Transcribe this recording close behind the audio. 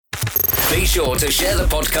Be sure to share the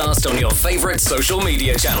podcast on your favorite social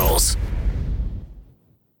media channels.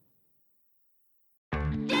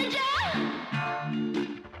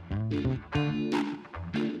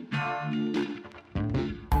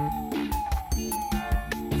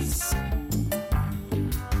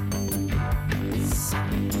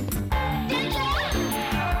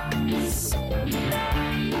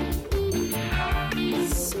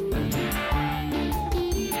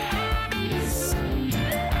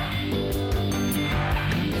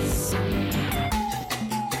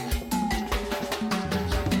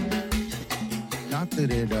 That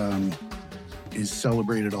it is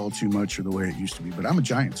celebrated all too much or the way it used to be, but I'm a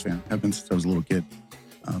Giants fan. I've been since I was a little kid.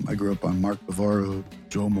 I grew up on Mark Bavaro,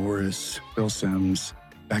 Joe Morris, Phil Simms,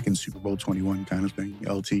 back in Super Bowl 21 kind of thing,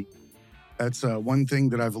 LT. That's one thing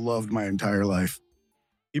that I've loved my entire life.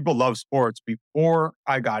 People love sports. Before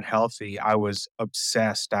I got healthy, I was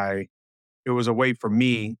obsessed. It was a way for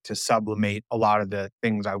me to sublimate a lot of the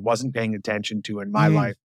things I wasn't paying attention to in my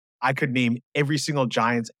life. I could name every single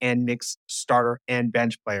Giants and Knicks starter and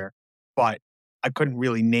bench player, but I couldn't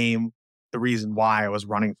really name the reason why I was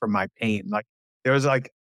running from my pain.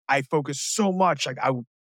 I focused so much.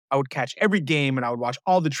 I would catch every game and I would watch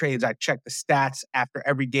all the trades. I'd check the stats after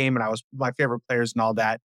every game and I was my favorite players and all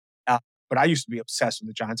that. But I used to be obsessed with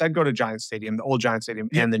the Giants. I'd go to Giants Stadium, the old Giants Stadium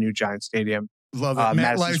and the new Giants Stadium. Love it.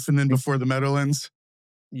 MetLife and then before the Meadowlands.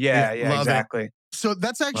 Yeah, exactly. So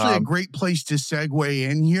that's actually a great place to segue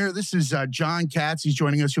in here. This is John Katz. He's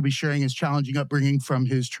joining us. He'll be sharing his challenging upbringing from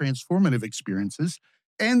his transformative experiences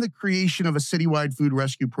and the creation of a citywide food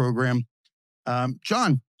rescue program.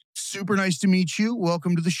 John, super nice to meet you.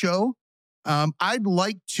 Welcome to the show. I'd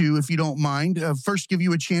like to, if you don't mind, first give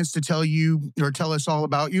you a chance to tell us all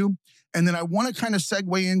about you. And then I want to kind of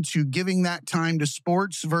segue into giving that time to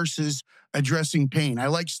sports versus addressing pain. I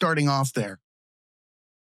like starting off there.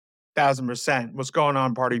 1000%. What's going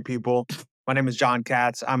on, party people? My name is John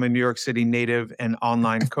Katz. I'm a New York City native and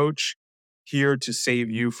online coach here to save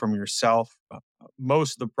you from yourself.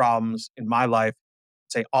 Most of the problems in my life,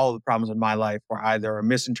 say all of the problems in my life, were either a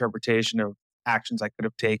misinterpretation of actions I could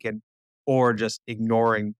have taken or just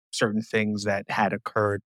ignoring certain things that had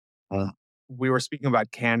occurred. We were speaking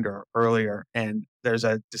about candor earlier, and there's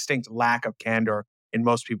a distinct lack of candor in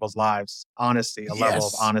most people's lives. Honesty, a level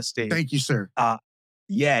of honesty. Thank you, sir.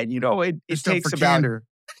 Yeah, it takes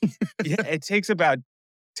it takes about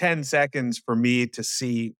 10 seconds for me to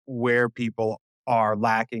see where people are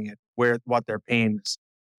lacking and what their pain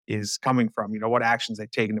is coming from, what actions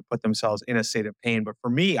they've taken to put themselves in a state of pain. But for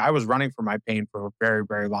me, I was running from my pain for a very,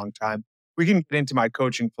 very long time. We can get into my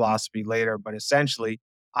coaching philosophy later, but essentially,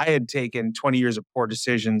 I had taken 20 years of poor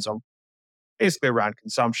decisions basically around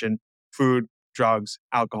consumption, food, drugs,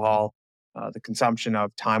 alcohol, the consumption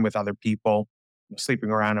of time with other people, sleeping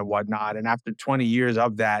around and whatnot. And after 20 years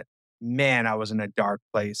of that, man, I was in a dark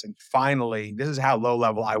place. And finally, this is how low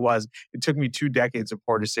level I was. It took me 2 decades of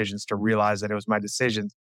poor decisions to realize that it was my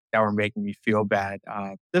decisions that were making me feel bad.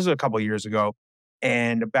 This was a couple of years ago.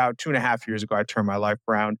 And about 2.5 years ago, I turned my life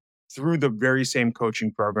around through the very same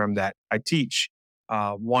coaching program that I teach.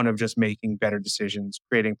 One of just making better decisions,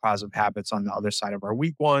 creating positive habits on the other side of our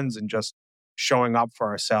weak ones, and just showing up for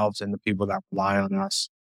ourselves and the people that rely on us.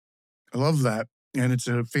 I love that. And it's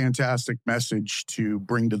a fantastic message to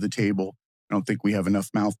bring to the table. I don't think we have enough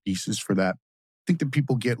mouthpieces for that. I think that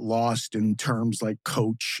people get lost in terms like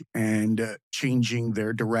coach and changing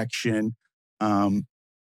their direction.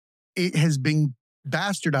 It has been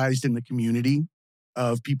bastardized in the community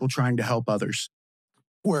of people trying to help others,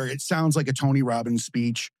 where it sounds like a Tony Robbins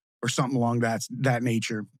speech or something along that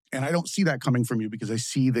nature. And I don't see that coming from you because I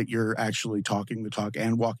see that you're actually talking the talk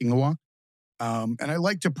and walking the walk. And I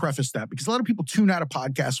like to preface that because a lot of people tune out of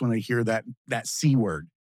podcasts when they hear that C word.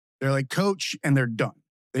 They're like, coach, and they're done.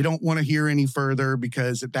 They don't want to hear any further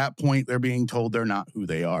because at that point they're being told they're not who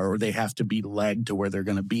they are, or they have to be led to where they're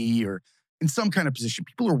going to be, or in some kind of position.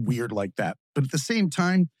 People are weird like that. But at the same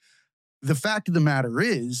time, the fact of the matter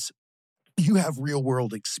is you have real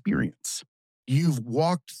world experience. You've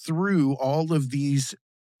walked through all of these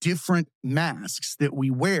different masks that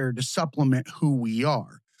we wear to supplement who we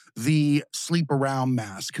are. The sleep around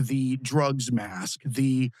mask, the drugs mask,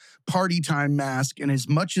 the party time mask. And as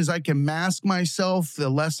much as I can mask myself, the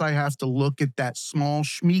less I have to look at that small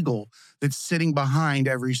schmeagle that's sitting behind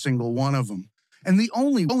every single one of them. And the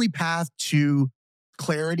only path to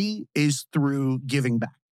clarity is through giving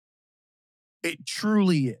back. It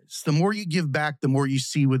truly is. The more you give back, the more you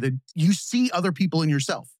see with it. You see other people in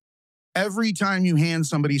yourself. Every time you hand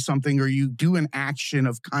somebody something or you do an action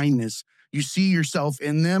of kindness, you see yourself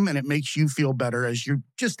in them and it makes you feel better as you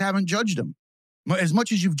just haven't judged them. as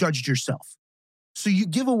much as you've judged yourself. So you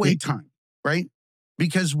give away time, right?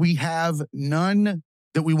 Because we have none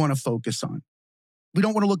that we want to focus on. We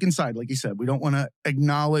don't want to look inside, like you said. We don't want to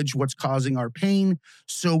acknowledge what's causing our pain.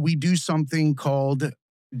 So we do something called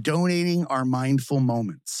donating our mindful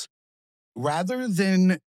moments. Rather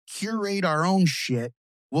than curate our own shit,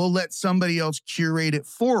 we'll let somebody else curate it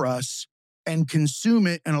for us and consume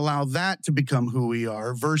it and allow that to become who we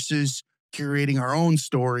are versus curating our own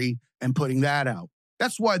story and putting that out.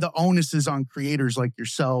 That's why the onus is on creators like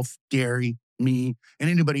yourself, Gary, me, and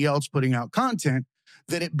anybody else putting out content,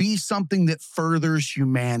 that it be something that furthers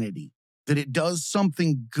humanity, that it does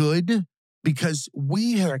something good, because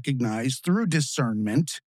we recognize through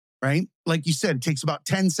discernment, right? Like you said, it takes about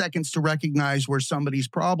 10 seconds to recognize where somebody's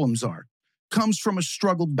problems are. Comes from a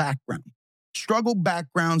struggled background. Struggled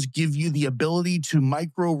backgrounds give you the ability to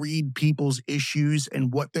micro-read people's issues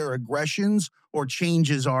and what their aggressions or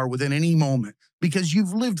changes are within any moment, because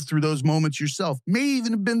you've lived through those moments yourself. May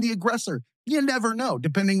even have been the aggressor. You never know,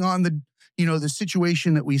 depending on the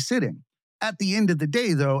situation that we sit in. At the end of the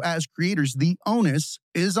day, though, as creators, the onus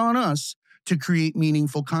is on us to create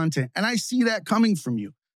meaningful content. And I see that coming from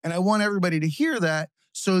you. And I want everybody to hear that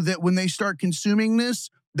so that when they start consuming this,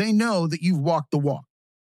 they know that you've walked the walk.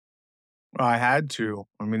 I had to.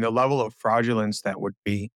 I mean, the level of fraudulence that would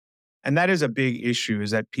be, and that is a big issue, is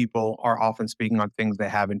that people are often speaking on things they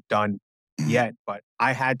haven't done yet. But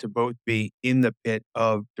I had to both be in the pit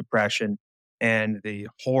of depression and the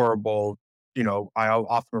horrible, I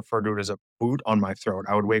often refer to it as a boot on my throat.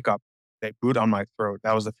 I would wake up, a boot on my throat.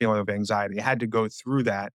 That was the feeling of anxiety. I had to go through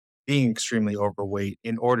that, being extremely overweight,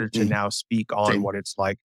 in order to now speak on what it's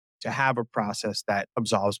like to have a process that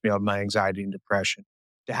absolves me of my anxiety and depression,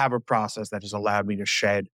 to have a process that has allowed me to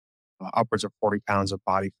shed upwards of 40 pounds of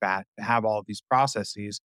body fat, to have all of these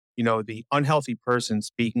processes. The unhealthy person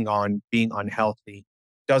speaking on being unhealthy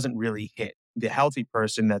doesn't really hit. The healthy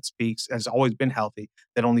person that speaks, has always been healthy,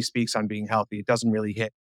 that only speaks on being healthy, it doesn't really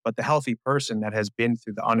hit. But the healthy person that has been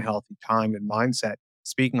through the unhealthy time and mindset,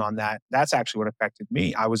 speaking on that, that's actually what affected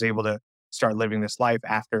me. I was able to start living this life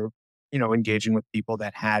after, engaging with people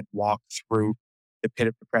that had walked through the pit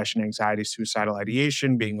of depression, anxiety, suicidal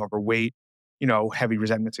ideation, being overweight, heavy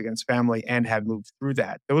resentments against family, and have moved through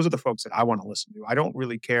that. Those are the folks that I want to listen to. I don't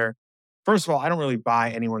really care. First of all, I don't really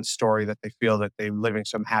buy anyone's story that they feel that they're living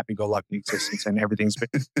some happy-go-lucky existence and everything's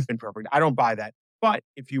been perfect. I don't buy that. But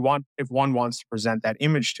if one wants to present that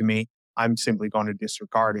image to me, I'm simply going to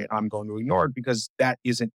disregard it. I'm going to ignore it because that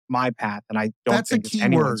isn't my path, and I don't think it's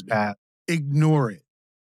anyone's path. Ignore it.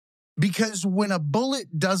 Because when a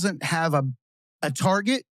bullet doesn't have a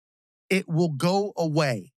target, it will go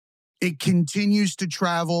away. It continues to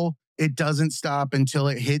travel. It doesn't stop until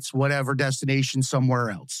it hits whatever destination somewhere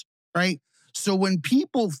else, right? So when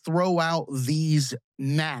people throw out these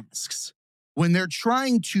masks, when they're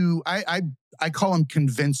trying to, I call them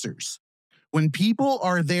convincers. When people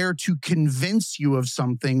are there to convince you of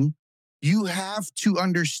something, you have to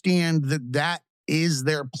understand that that is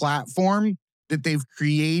their platform that they've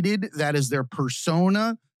created. That is their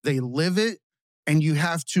persona. They live it. And you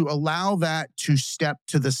have to allow that to step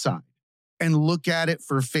to the side and look at it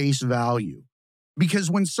for face value. Because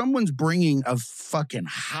when someone's bringing a fucking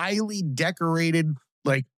highly decorated,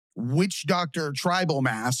 like witch doctor tribal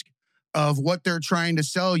mask of what they're trying to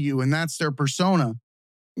sell you, and that's their persona,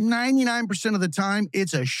 99% of the time,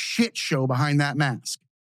 it's a shit show behind that mask.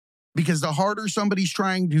 Because the harder somebody's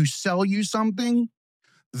trying to sell you something,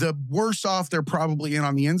 the worse off they're probably in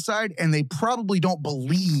on the inside, and they probably don't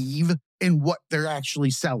believe in what they're actually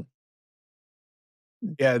selling.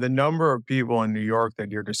 Yeah, the number of people in New York that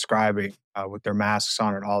you're describing with their masks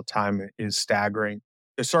on at all time is staggering.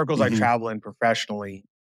 The circles I travel in professionally,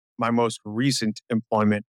 my most recent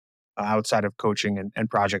employment outside of coaching and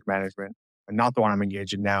project management, and not the one I'm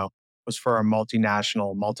engaged in now, was for a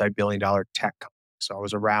multinational, multi-billion-dollar tech company. So I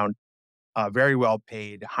was around very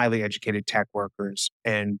well-paid, highly educated tech workers,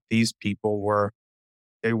 and these people were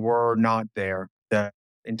not there. The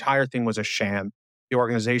entire thing was a sham. The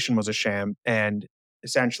organization was a sham, and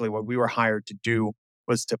essentially what we were hired to do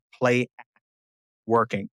was to play act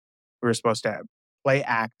working. We were supposed to play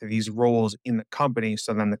act these roles in the company,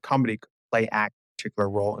 so then the company could play act a particular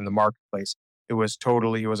role in the marketplace. It was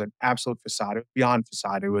an absolute facade. It was beyond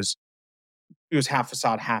facade. It was half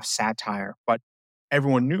facade, half satire. But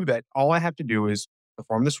everyone knew that all I have to do is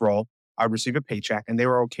perform this role. I'd receive a paycheck, and they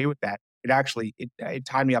were okay with that. It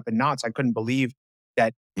tied me up in knots. I couldn't believe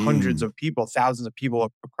that hundreds of people, thousands of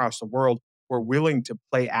people across the world were willing to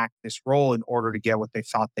play act this role in order to get what they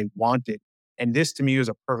thought they wanted. And this to me was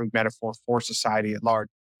a perfect metaphor for society at large.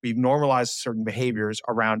 We've normalized certain behaviors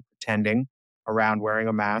around pretending, around wearing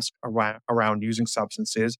a mask, around using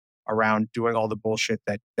substances, around doing all the bullshit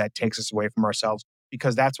that takes us away from ourselves,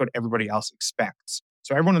 because that's what everybody else expects.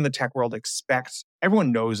 So everyone in the tech world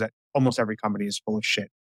everyone knows that almost every company is full of shit.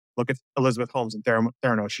 Look at Elizabeth Holmes and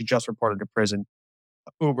Theranos. She just reported to prison.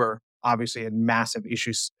 Uber obviously had massive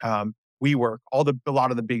issues. WeWork, a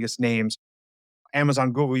lot of the biggest names,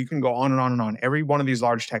 Amazon, Google, you can go on and on and on. Every one of these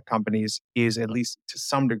large tech companies is at least to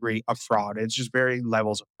some degree a fraud. It's just very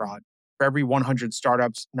levels of fraud. For every 100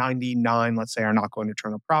 startups, 99, let's say, are not going to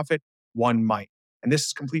turn a profit. One might. And this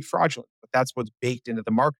is complete fraudulent, but that's what's baked into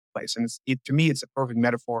the marketplace. And to me, it's a perfect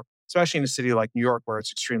metaphor, especially in a city like New York, where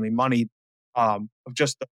it's extremely moneyed, of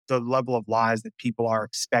just the level of lies that people are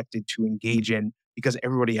expected to engage in because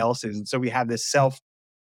everybody else is. And so we have this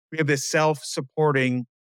self-supporting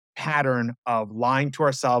pattern of lying to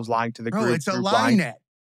ourselves, lying to the group. It's a lie net.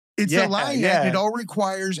 It's a lie net. It all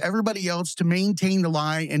requires everybody else to maintain the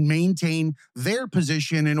lie and maintain their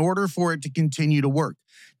position in order for it to continue to work.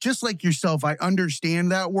 Just like yourself, I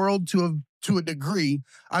understand that world to a degree.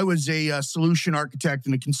 I was a solution architect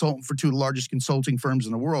and a consultant for two of the largest consulting firms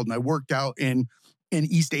in the world, and I worked out in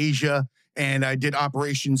East Asia, and I did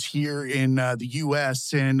operations here in the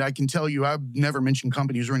U.S., and I can tell you, I've never mentioned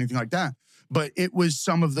companies or anything like that, but it was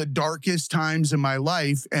some of the darkest times in my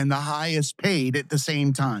life and the highest paid at the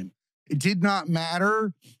same time. It did not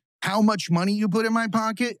matter how much money you put in my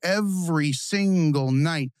pocket. Every single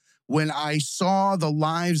night when I saw the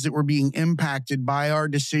lives that were being impacted by our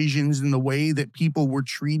decisions and the way that people were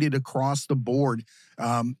treated across the board,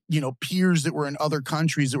 peers that were in other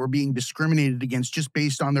countries that were being discriminated against just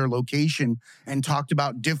based on their location and talked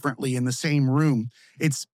about differently in the same room.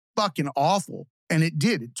 It's fucking awful. And it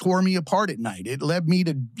did. It tore me apart at night. It led me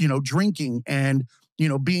to, drinking and,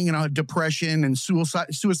 being in a depression and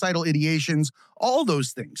suicidal ideations, all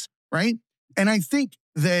those things, right? And I think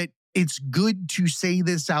that it's good to say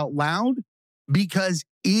this out loud because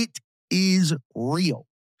it is real.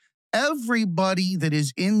 Everybody that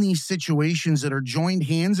is in these situations that are joined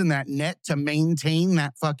hands in that net to maintain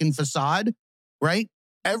that fucking facade, right?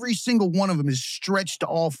 Every single one of them is stretched to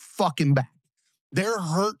all fucking back. They're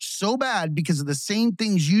hurt so bad because of the same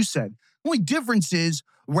things you said. The only difference is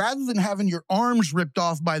rather than having your arms ripped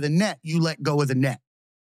off by the net, you let go of the net.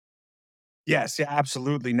 Yes, yeah,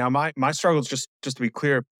 absolutely. Now, my struggles, just to be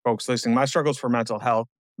clear, folks listening, my struggles for mental health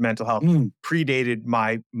predated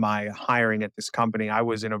my hiring at this company. I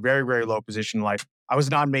was in a very, very low position in life. I was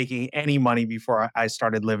not making any money before I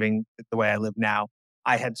started living the way I live now.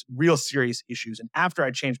 I had real serious issues. And after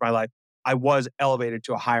I changed my life, I was elevated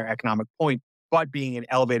to a higher economic point. But being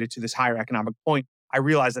elevated to this higher economic point, I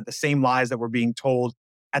realized that the same lies that were being told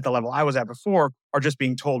at the level I was at before are just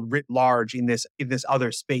being told writ large in this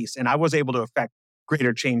other space. And I was able to affect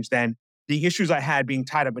greater change then. The issues I had being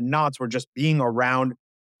tied up in knots were just being around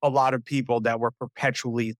a lot of people that were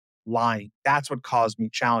perpetually lying. That's what caused me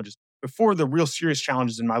challenges. Before, the real serious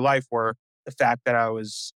challenges in my life were the fact that I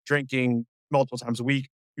was drinking multiple times a week,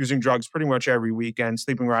 using drugs pretty much every weekend,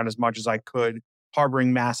 sleeping around as much as I could,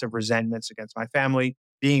 harboring massive resentments against my family,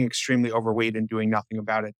 being extremely overweight and doing nothing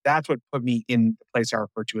about it. That's what put me in the place I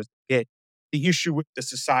refer to as the pit. The issue with the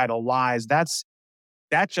societal lies, that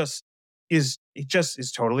just is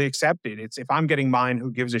totally accepted. It's if I'm getting mine,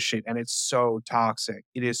 who gives a shit? And it's so toxic.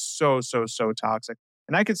 It is so toxic.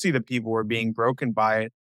 And I could see that people were being broken by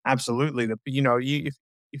it. Absolutely.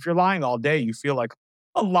 If you're lying all day, you feel like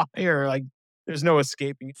a liar. Like there's no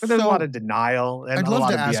escaping it. But there's a lot of denial and I'd a love lot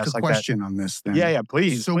to of ask BS a question on this then. Yeah,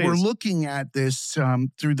 please. So we're looking at this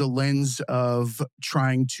through the lens of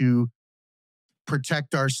trying to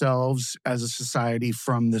protect ourselves as a society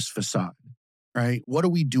from this facade, right? What do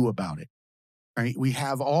we do about it, right? We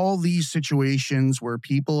have all these situations where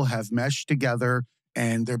people have meshed together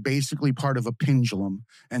and they're basically part of a pendulum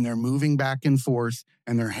and they're moving back and forth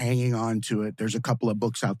and they're hanging on to it. There's a couple of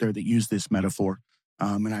books out there that use this metaphor.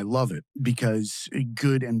 And I love it because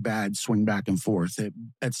good and bad swing back and forth.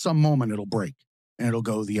 At some moment, it'll break and it'll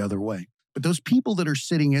go the other way. But those people that are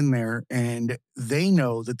sitting in there and they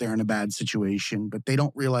know that they're in a bad situation, but they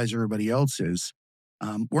don't realize everybody else is,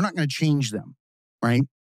 we're not going to change them, right?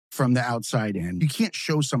 From the outside in. You can't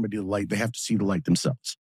show somebody the light. They have to see the light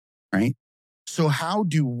themselves, right? So how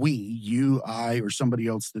do we, you, I, or somebody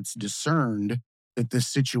else that's discerned that this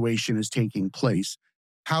situation is taking place,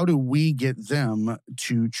 how do we get them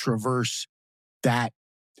to traverse that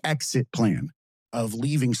exit plan of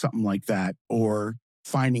leaving something like that or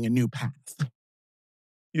finding a new path?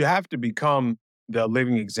 You have to become the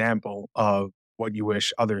living example of what you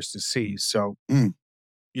wish others to see. So, if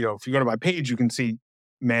you go to my page, you can see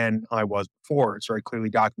man I was before. It's very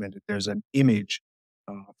clearly documented. There's an image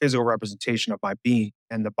physical representation of my being,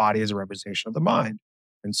 and the body is a representation of the mind.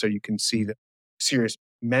 And so you can see the serious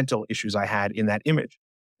mental issues I had in that image.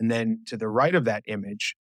 And then to the right of that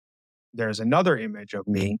image, there's another image of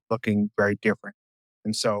me looking very different.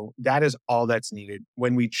 And so that is all that's needed.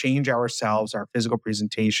 When we change ourselves, our physical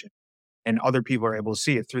presentation, and other people are able to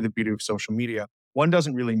see it through the beauty of social media, one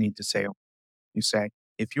doesn't really need to say, you say,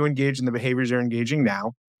 if you engage in the behaviors you're engaging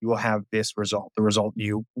now, you will have this result, the result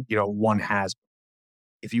one has.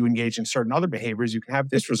 If you engage in certain other behaviors, you can have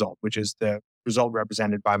this result, which is the result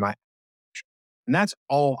represented by my action. And that's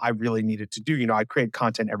all I really needed to do. I create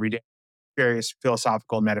content every day, various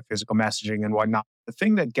philosophical, metaphysical messaging and whatnot. The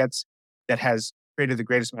thing that has created the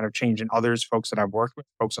greatest amount of change in others, folks that I've worked with,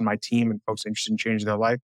 folks on my team, and folks interested in changing their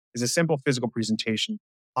life, is a simple physical presentation.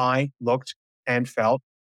 I looked and felt,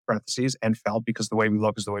 parentheses, and felt, because the way we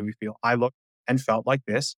look is the way we feel. I looked and felt like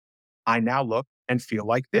this. I now look and feel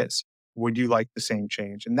like this. Would you like the same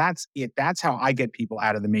change? And that's it. That's how I get people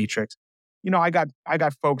out of the matrix. I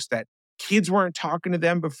got folks that kids weren't talking to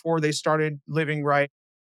them before they started living right,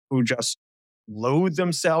 who just loathe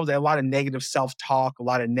themselves. They have a lot of negative self-talk, a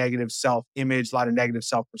lot of negative self-image, a lot of negative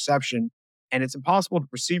self-perception. And it's impossible to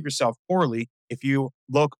perceive yourself poorly if you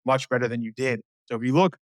look much better than you did. So if you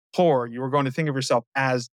look poor, you are going to think of yourself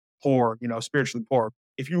as poor, spiritually poor.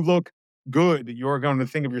 If you look good, you're going to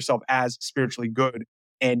think of yourself as spiritually good.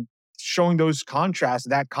 And showing those contrasts,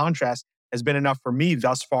 that contrast has been enough for me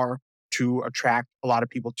thus far to attract a lot of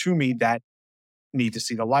people to me that need to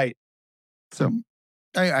see the light. So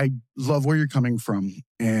I love where you're coming from.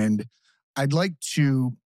 And I'd like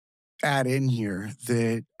to add in here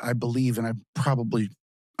that I believe, and I'm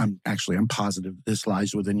positive this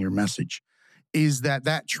lies within your message, is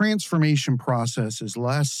that transformation process is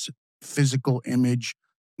less physical image,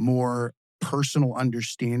 more personal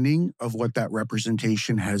understanding of what that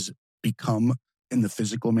representation has become in the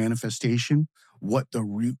physical manifestation, what the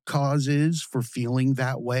root cause is for feeling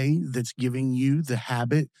that way that's giving you the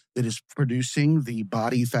habit that is producing the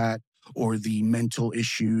body fat or the mental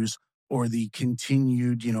issues or the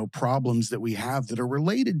continued, problems that we have that are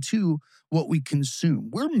related to what we consume.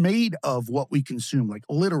 We're made of what we consume. Like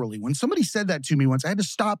literally, when somebody said that to me once, I had to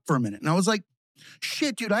stop for a minute. And I was like,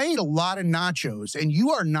 shit, dude, I ate a lot of nachos and you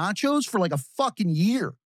are nachos for like a fucking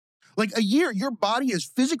year. Like a year, your body is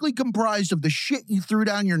physically comprised of the shit you threw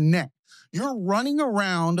down your neck. You're running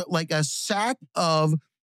around like a sack of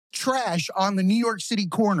trash on the New York City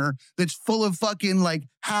corner that's full of fucking like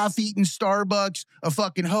half-eaten Starbucks, a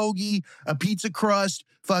fucking hoagie, a pizza crust,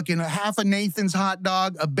 fucking a half a Nathan's hot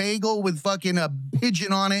dog, a bagel with fucking a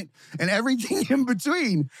pigeon on it, and everything in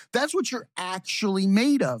between. That's what you're actually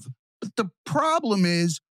made of. But the problem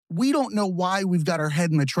is we don't know why we've got our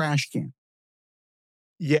head in the trash can.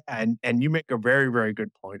 Yeah, and you make a very, very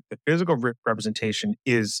good point. The physical representation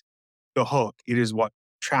is the hook. It is what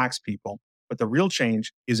attracts people. But the real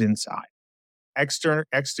change is inside.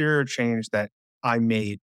 Exterior change that I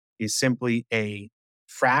made is simply a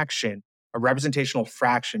representational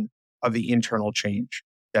fraction of the internal change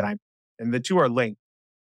that I'm. And the two are linked.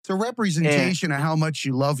 It's a representation of how much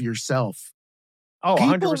you love yourself. Oh,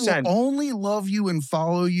 people 100%. Will only love you and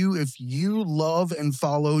follow you if you love and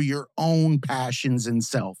follow your own passions and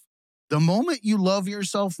self. The moment you love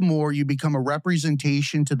yourself more, you become a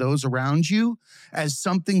representation to those around you as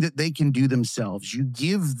something that they can do themselves. You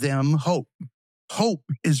give them hope. Hope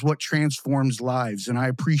is what transforms lives, and I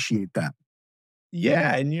appreciate that.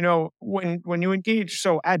 Yeah, and when you engage,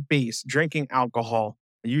 so at base, drinking alcohol,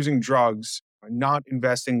 using drugs, not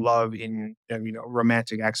investing love in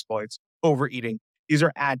romantic exploits, overeating, these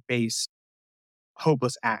are at base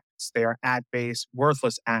hopeless acts. They are at base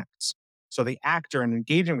worthless acts. So the actor in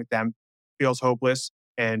engaging with them feels hopeless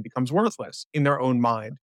and becomes worthless in their own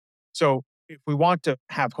mind. So if we want to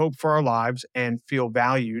have hope for our lives and feel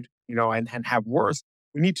valued, and have worth,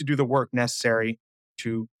 we need to do the work necessary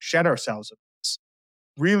to shed ourselves of this.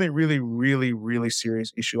 Really, really, really, really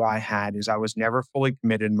serious issue I had is I was never fully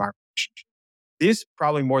committed in my relationship. This,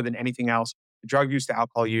 probably more than anything else, the drug use, the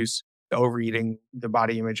alcohol use, the overeating, the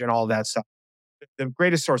body image, and all that stuff. The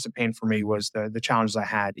greatest source of pain for me was the challenges I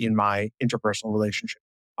had in my interpersonal relationship.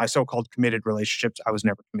 My so-called committed relationships, I was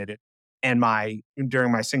never committed. And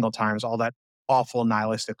during my single times, all that awful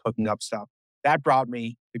nihilistic hooking up stuff, that brought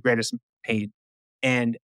me the greatest pain.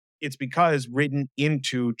 And it's because written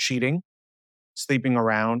into cheating, sleeping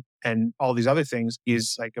around, and all these other things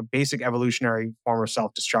is like a basic evolutionary form of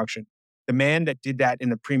self-destruction. The man that did that in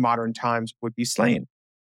the pre-modern times would be slain.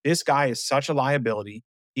 This guy is such a liability.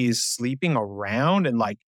 He's sleeping around and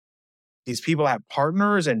like these people have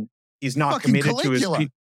partners and he's not fucking committed Caligula. to his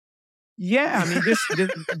Yeah, I mean,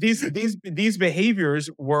 these behaviors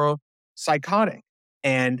were psychotic,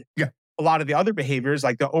 and Yeah. a lot of the other behaviors,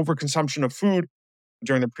 like the overconsumption of food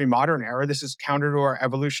during the pre-modern era, this is counter to our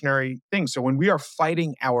evolutionary thing. So when we are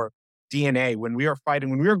fighting our DNA, when we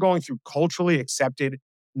are going through culturally accepted,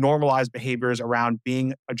 normalized behaviors around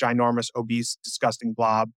being a ginormous, obese, disgusting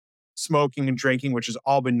blob, smoking and drinking, which has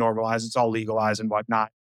all been normalized, it's all legalized and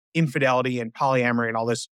whatnot, infidelity and polyamory and all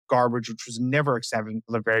this garbage, which was never accepted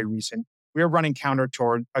until the very recent. We are running counter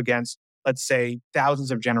toward against, let's say,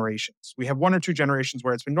 thousands of generations. We have one or two generations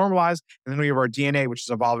where it's been normalized, and then we have our DNA, which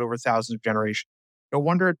has evolved over thousands of generations. No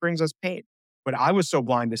wonder it brings us pain. But I was so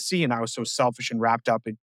blind to see, and I was so selfish and wrapped up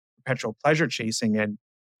in perpetual pleasure chasing and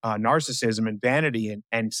narcissism and vanity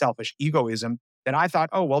and selfish egoism that I thought,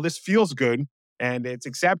 oh, well, this feels good and it's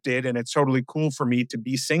accepted and it's totally cool for me to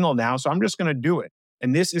be single now. So I'm just going to do it.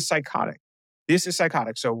 And this is psychotic. This is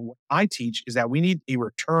psychotic. So what I teach is that we need a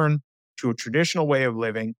return to a traditional way of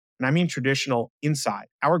living. And I mean traditional inside.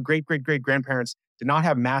 Our great, great, great grandparents did not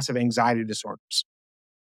have massive anxiety disorders.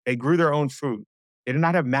 They grew their own food. They did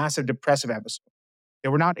not have massive depressive episodes. They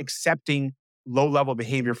were not accepting low-level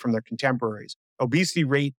behavior from their contemporaries. Obesity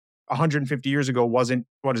rate 150 years ago wasn't,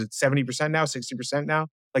 70% now, 60% now?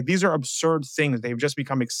 Like, these are absurd things. They've just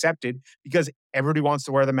become accepted because everybody wants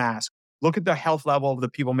to wear the mask. Look at the health level of the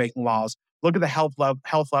people making laws. Look at the health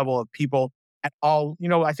level of people at all.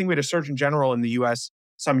 I think we had a Surgeon General in the US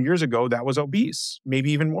some years ago that was obese,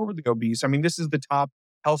 maybe even morbidly obese. I mean, this is the top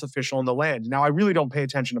health official in the land. Now, I really don't pay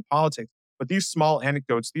attention to politics, but these small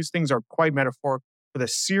anecdotes, these things are quite metaphoric for the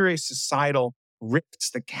serious societal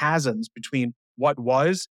rifts, the chasms between what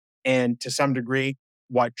was and to some degree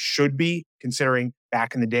what should be, considering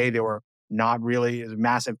back in the day there were not really a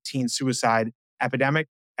massive teen suicide epidemic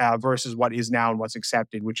versus what is now and what's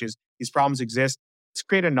accepted, which is these problems exist. Let's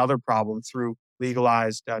create another problem through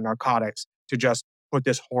legalized narcotics to just put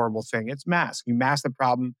this horrible thing. It's mask. You mask the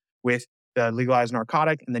problem with the legalized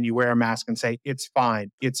narcotic, and then you wear a mask and say, it's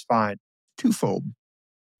fine, it's fine. Twofold.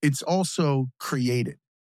 It's also created.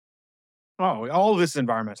 Oh, all of this is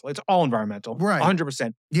environmental. It's all environmental. Right.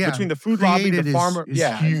 100%. Yeah. Between the food lobby, the farmer. Is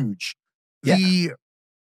huge. Yeah.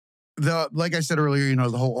 The like I said earlier,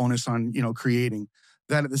 the whole onus on, creating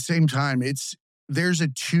that at the same time, there's a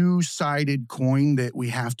two-sided coin that we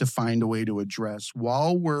have to find a way to address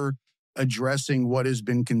while we're addressing what has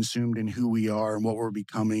been consumed and who we are and what we're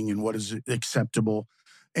becoming and what is acceptable.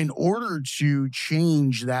 In order to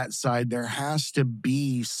change that side, there has to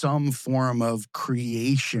be some form of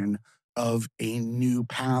creation of a new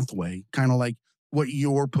pathway, kind of like what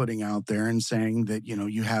you're putting out there and saying that,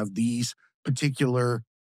 you have these particular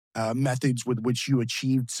methods with which you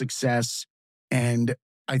achieved success. And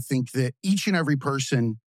I think that each and every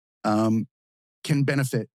person can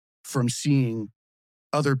benefit from seeing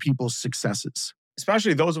other people's successes.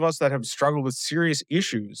 Especially those of us that have struggled with serious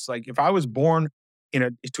issues. Like if I was born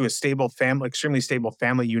to a stable family, extremely stable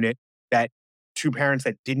family unit, that two parents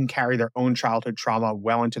that didn't carry their own childhood trauma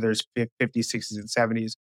well into their 50s, 60s, and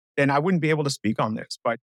 70s, then I wouldn't be able to speak on this.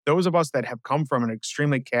 But those of us that have come from an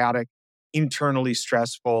extremely chaotic, internally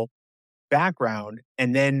stressful background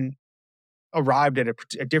and then arrived at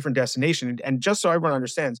a different destination. And just so everyone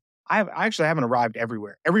understands, I actually haven't arrived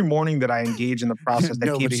everywhere. Every morning that I engage in the process that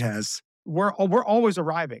Nobody has. We're always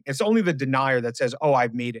arriving. It's only the denier that says, oh,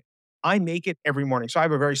 I've made it. I make it every morning. So I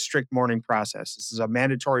have a very strict morning process. This is a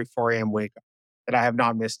mandatory 4 a.m. wake up that I have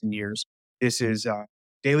not missed in years. This is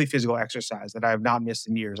daily physical exercise that I have not missed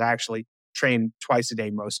in years. I actually train twice a day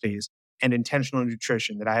most days, and intentional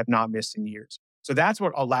nutrition that I have not missed in years. So that's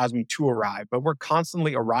what allows me to arrive, but we're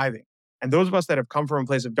constantly arriving. And those of us that have come from a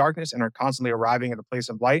place of darkness and are constantly arriving at a place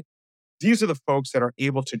of light, these are the folks that are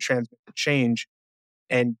able to transmit the change.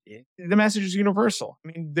 And the message is universal.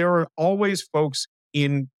 I mean, there are always folks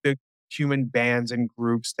in the human bands and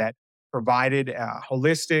groups that provided a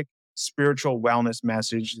holistic spiritual wellness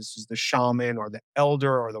message. This is the shaman or the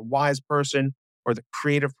elder or the wise person or the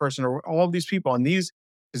creative person or all of these people. And these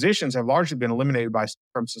positions have largely been eliminated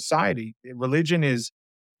from society. Religion is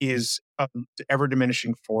an ever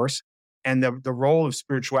diminishing force. And the role of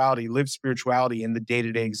spirituality, lived spirituality in the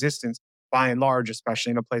day-to-day existence, by and large,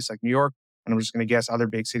 especially in a place like New York, and I'm just going to guess other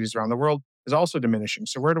big cities around the world, is also diminishing.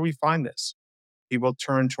 So where do we find this? People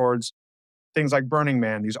turn towards things like Burning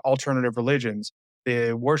Man, these alternative religions,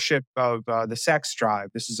 the worship of the sex drive.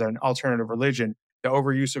 This is an alternative religion. The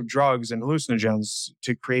overuse of drugs and hallucinogens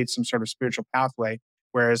to create some sort of spiritual pathway,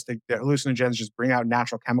 whereas the hallucinogens just bring out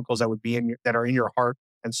natural chemicals that would be that are in your heart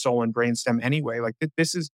and soul and brainstem anyway. Like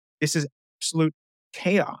this is absolute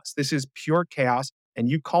chaos. This is pure chaos, and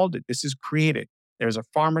you called it. This is created. There's a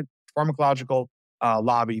pharmacological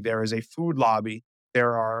lobby. There is a food lobby.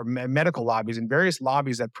 There are medical lobbies and various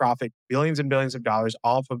lobbies that profit billions and billions of dollars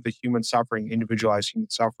off of the human suffering, individualized human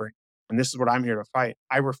suffering. And this is what I'm here to fight.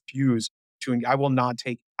 I refuse to. I will not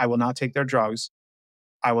take their drugs.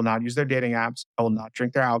 I will not use their dating apps. I will not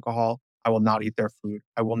drink their alcohol. I will not eat their food.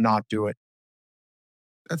 I will not do it.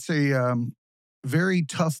 That's a very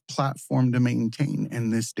tough platform to maintain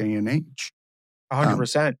in this day and age.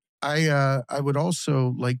 100%. I would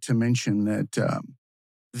also like to mention that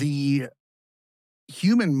the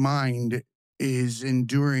human mind is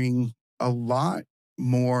enduring a lot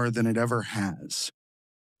more than it ever has.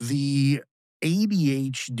 The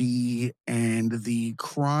ADHD and the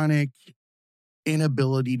chronic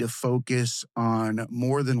inability to focus on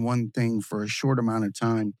more than one thing for a short amount of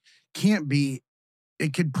time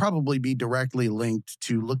it could probably be directly linked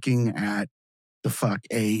to looking at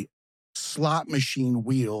a slot machine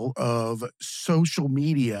wheel of social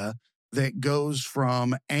media that goes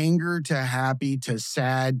from anger to happy to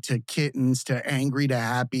sad to kittens to angry to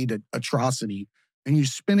happy to atrocity. And you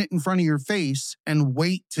spin it in front of your face and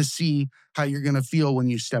wait to see how you're going to feel when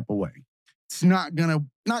you step away. It's not going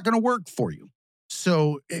to work for you.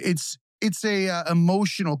 So it's a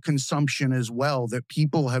emotional consumption as well that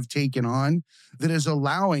people have taken on that is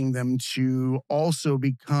allowing them to also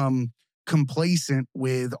become complacent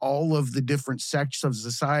with all of the different sects of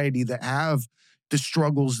society that have the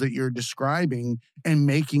struggles that you're describing and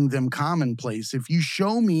making them commonplace. If you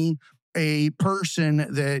show me a person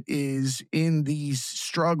that is in these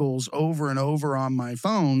struggles over and over on my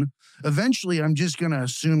phone, eventually I'm just going to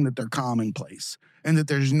assume that they're commonplace and that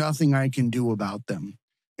there's nothing I can do about them.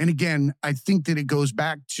 And again, I think that it goes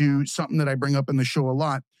back to something that I bring up in the show a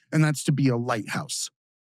lot, and that's to be a lighthouse.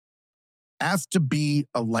 Have to be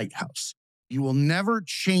a lighthouse. You will never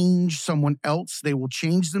change someone else. They will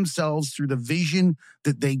change themselves through the vision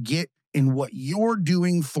that they get in what you're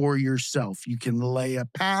doing for yourself. You can lay a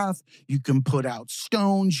path, you can put out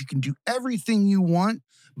stones, you can do everything you want,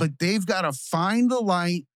 but they've got to find the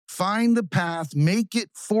light, find the path, make it,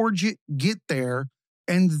 forge it, get there,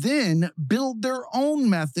 and then build their own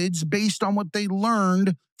methods based on what they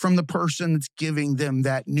learned from the person that's giving them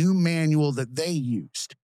that new manual that they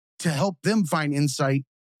used to help them find insight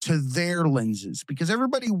to their lenses, because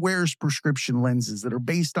everybody wears prescription lenses that are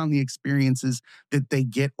based on the experiences that they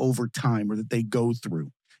get over time or that they go through.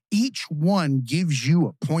 Each one gives you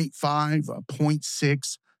a 0.5, a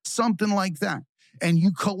 0.6, something like that. And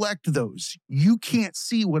you collect those. You can't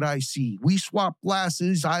see what I see. We swap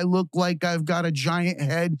glasses. I look like I've got a giant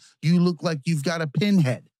head. You look like you've got a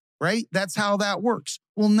pinhead, right? That's how that works.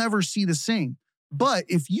 We'll never see the same. But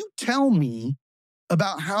if you tell me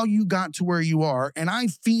about how you got to where you are, and I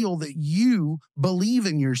feel that you believe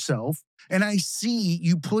in yourself, and I see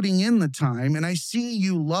you putting in the time, and I see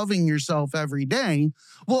you loving yourself every day,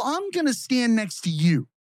 well, I'm going to stand next to you,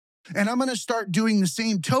 and I'm going to start doing the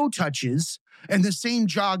same toe touches and the same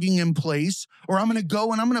jogging in place, or I'm going to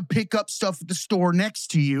go and I'm going to pick up stuff at the store next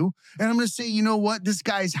to you, and I'm going to say, you know what, this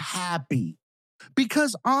guy's happy.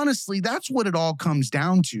 Because honestly, that's what it all comes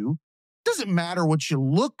down to. Doesn't matter what you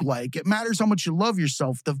look like. It matters how much you love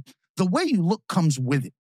yourself. The way you look comes with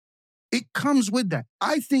it. It comes with that.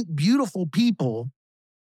 I think beautiful people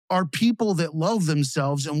are people that love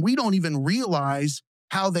themselves, and we don't even realize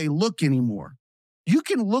how they look anymore. You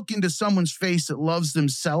can look into someone's face that loves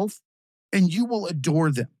themselves, and you will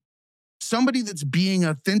adore them. Somebody that's being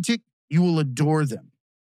authentic, you will adore them.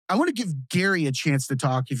 I want to give Gary a chance to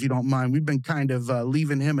talk, if you don't mind. We've been kind of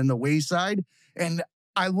leaving him in the wayside, and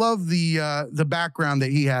I love the background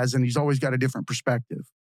that he has, and he's always got a different perspective.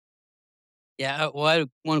 Yeah, well, I had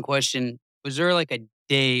one question. Was there like a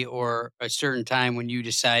day or a certain time when you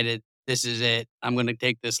decided this is it? I'm going to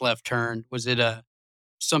take this left turn. Was it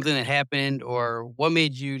something that happened, or what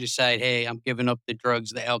made you decide, hey, I'm giving up the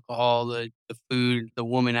drugs, the alcohol, the food, the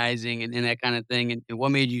womanizing, and that kind of thing? And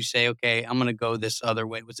what made you say, okay, I'm going to go this other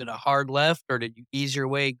way? Was it a hard left, or did you ease your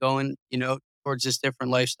way going, towards this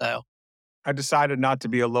different lifestyle? I decided not to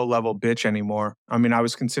be a low-level bitch anymore. I mean, I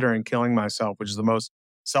was considering killing myself, which is the most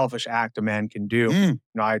selfish act a man can do.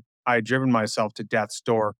 I had driven myself to death's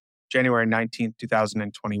door January 19th,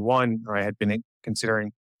 2021, or I had been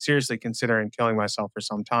seriously considering killing myself for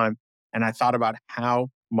some time. And I thought about how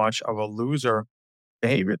much of a loser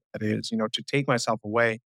behavior that is. To take myself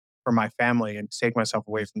away from my family and to take myself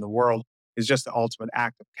away from the world is just the ultimate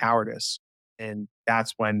act of cowardice. And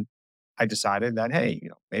that's when I decided that, hey,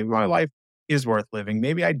 maybe my life is worth living.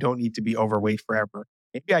 Maybe I don't need to be overweight forever.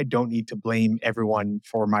 Maybe I don't need to blame everyone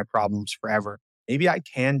for my problems forever. Maybe I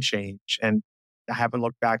can change. And I haven't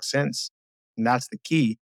looked back since. And that's the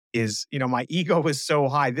key. is, my ego is so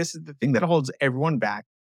high. This is the thing that holds everyone back,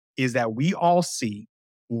 is that we all see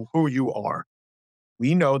who you are.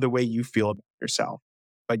 We know the way you feel about yourself,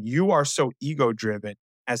 but you are so ego driven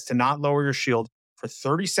as to not lower your shield for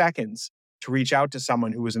 30 seconds to reach out to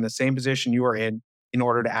someone who is in the same position you are in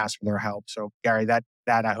order to ask for their help. So Gary, that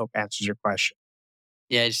I hope answers your question.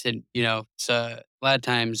 Yeah, I just didn't, it's a lot of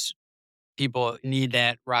times people need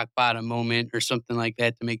that rock bottom moment or something like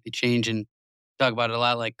that to make the change, and talk about it a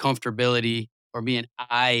lot, like comfortability or being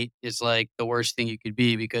is like the worst thing you could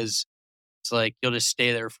be, because it's like you'll just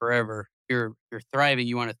stay there forever. You're thriving,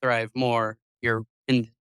 you want to thrive more. You're in,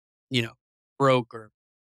 you know, broke or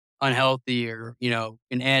unhealthy or,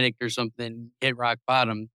 an addict or something, hit rock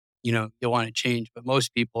bottom, you'll want to change. But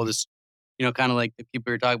most people just, kind of like the people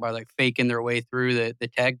you're talking about, like faking their way through the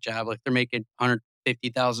tech job. Like they're making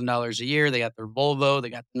 $150,000 a year. They got their Volvo, they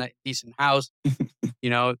got the decent house,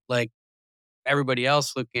 like everybody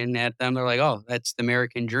else looking at them, they're like, oh, that's the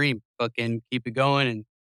American dream. Fucking keep it going, and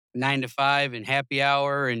 9 to 5 and happy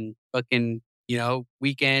hour and fucking,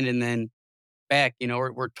 weekend and then back.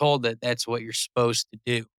 We're told that that's what you're supposed to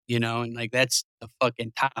do, and like that's the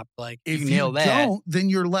fucking top. Like If you nail that, don't, then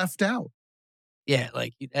you're left out. yeah,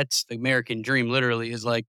 like that's the American dream. Literally, is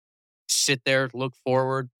like sit there, look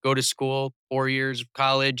forward, go to school, 4 years of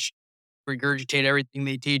college, regurgitate everything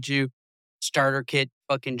they teach you, starter kit,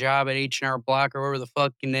 fucking job at H&R Block or whatever the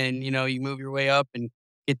fuck, and then you move your way up and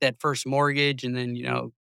get that first mortgage, and then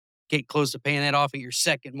get close to paying that off at your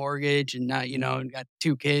second mortgage, and now and got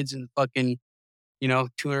 2 kids and fucking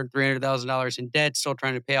 $200,000-$300,000 in debt, still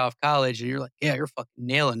trying to pay off college, and you're like, yeah, you're fucking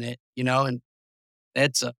nailing it, and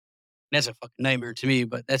that's a fucking nightmare to me.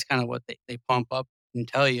 But that's kind of what they pump up and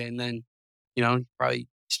tell you, and then probably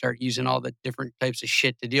start using all the different types of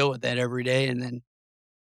shit to deal with that every day, and then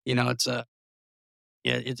it's a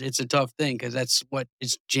it's a tough thing because that's what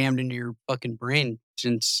is jammed into your fucking brain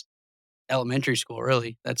since elementary school.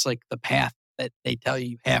 Really, that's like the path that they tell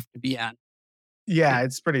you have to be on. Yeah,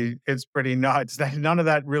 it's pretty nuts that none of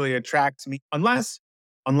that really attracts me unless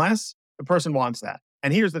the person wants that.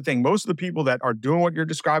 And here's the thing, most of the people that are doing what you're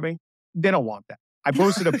describing, they don't want that. I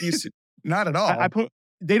posted a piece. Not at all.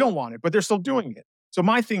 They don't want it, but they're still doing it. So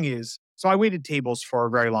my thing is, I waited tables for a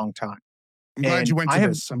very long time. I'm glad you went to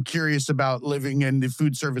this. I'm curious about living in the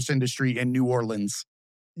food service industry in New Orleans.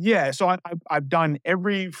 Yeah, so I've done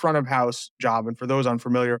every front of house job. And for those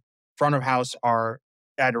unfamiliar, front of house are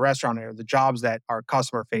at a restaurant are the jobs that are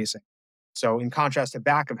customer facing. So in contrast to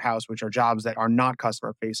back of house, which are jobs that are not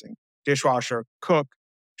customer facing, dishwasher, cook,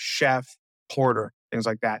 chef, porter, things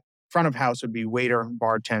like that. Front of house would be waiter,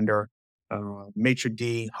 bartender, maitre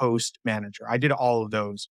d', host, manager. I did all of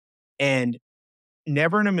those. And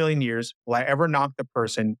never in a million years will I ever knock the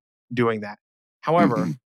person doing that. However,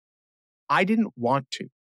 I didn't want to.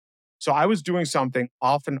 So I was doing something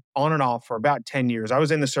often on and off for about 10 years. I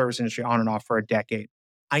was in the service industry on and off for a decade.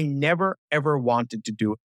 I never, ever wanted to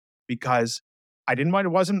do it because I didn't mind.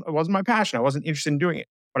 It wasn't my passion. I wasn't interested in doing it,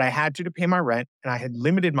 but I had to pay my rent, and I had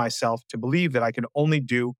limited myself to believe that I could only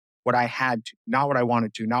do what I had to, not what I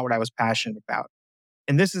wanted to, not what I was passionate about.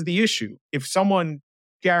 And this is the issue. If someone,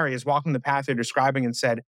 Gary, is walking the path they're describing and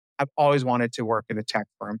said, I've always wanted to work at a tech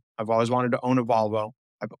firm. I've always wanted to own a Volvo.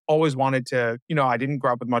 I've always wanted to, I didn't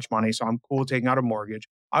grow up with much money, so I'm cool taking out a mortgage.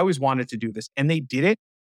 I always wanted to do this. And they did it.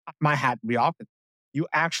 My hat would be off. You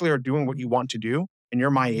actually are doing what you want to do, and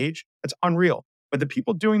you're my age. That's unreal. But the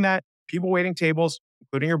people doing that, people waiting tables,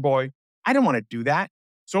 including your boy, I didn't want to do that.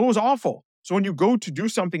 So it was awful. So when you go to do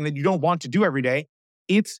something that you don't want to do every day,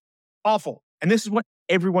 it's awful. And this is what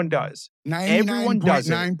everyone does.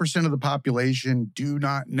 99.9% of the population do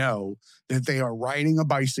not know that they are riding a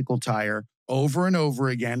bicycle tire over and over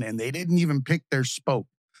again, and they didn't even pick their spoke.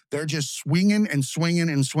 They're just swinging and swinging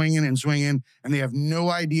and swinging and swinging, and they have no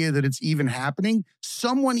idea that it's even happening.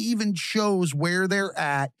 Someone even chose where they're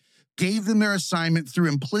at, gave them their assignment through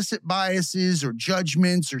implicit biases or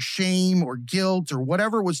judgments or shame or guilt or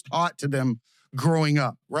whatever was taught to them growing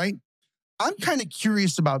up, right? I'm kind of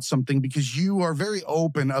curious about something because you are very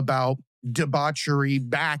open about debauchery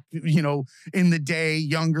back, in the day,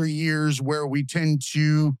 younger years where we tend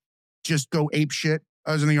to just go ape shit.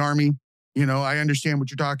 I was in the Army. I understand what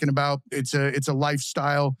you're talking about. It's a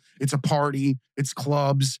lifestyle. It's a party. It's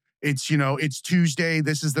clubs. It's Tuesday.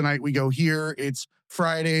 This is the night we go here. It's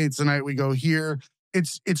Friday. It's the night we go here.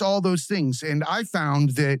 It's all those things. And I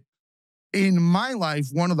found that in my life,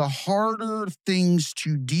 one of the harder things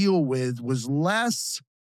to deal with was less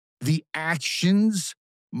the actions,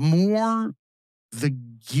 more the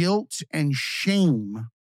guilt and shame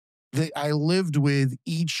that I lived with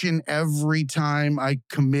each and every time I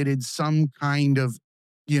committed some kind of,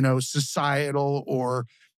 societal or,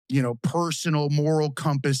 personal moral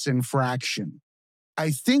compass infraction.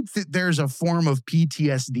 I think that there's a form of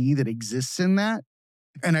PTSD that exists in that.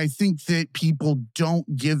 And I think that people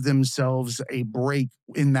don't give themselves a break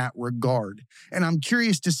in that regard. And I'm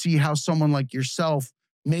curious to see how someone like yourself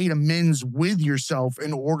made amends with yourself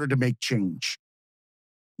in order to make change.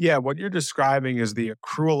 Yeah, what you're describing is the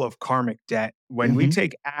accrual of karmic debt. When we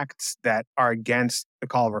take acts that are against the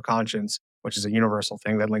call of our conscience, which is a universal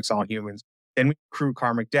thing that links all humans, then we accrue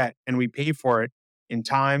karmic debt and we pay for it in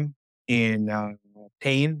time, in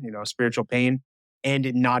pain, spiritual pain, and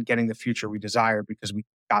in not getting the future we desire because we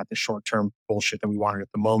got the short term bullshit that we wanted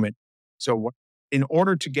at the moment. So, in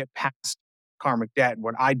order to get past karmic debt,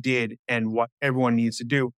 what I did and what everyone needs to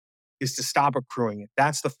do is to stop accruing it.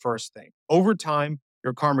 That's the first thing. Over time,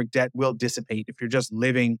 your karmic debt will dissipate if you're just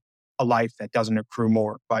living a life that doesn't accrue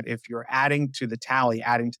more. But if you're adding to the tally,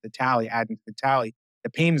 adding to the tally, adding to the tally, the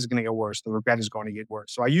pain is going to get worse. The regret is going to get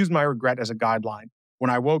worse. So I use my regret as a guideline. When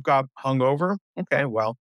I woke up hungover, okay,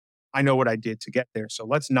 well, I know what I did to get there. So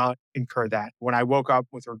let's not incur that. When I woke up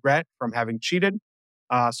with regret from having cheated,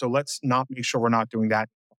 so let's not make sure we're not doing that.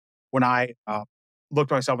 When I looked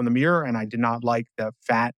myself in the mirror and I did not like the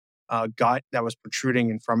fat gut that was protruding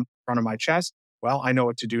in front of my chest, well, I know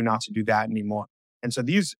what to do not to do that anymore. And so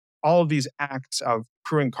all of these acts of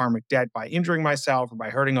accruing karmic debt by injuring myself or by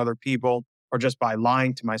hurting other people or just by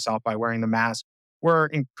lying to myself by wearing the mask were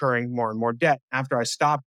incurring more and more debt. After I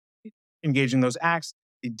stopped engaging those acts,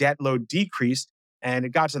 the debt load decreased and it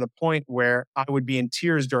got to the point where I would be in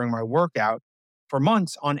tears during my workout for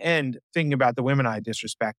months on end thinking about the women I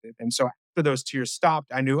disrespected. And so after those tears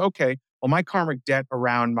stopped, I knew, okay, well, my karmic debt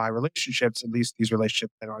around my relationships, at least these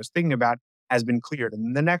relationships that I was thinking about, has been cleared.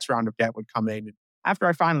 And the next round of debt would come in. And after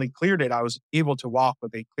I finally cleared it, I was able to walk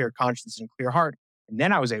with a clear conscience and clear heart. And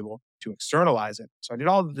then I was able to externalize it. So I did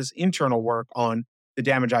all of this internal work on the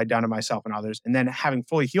damage I'd done to myself and others. And then having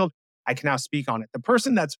fully healed, I can now speak on it. The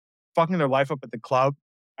person that's fucking their life up at the club,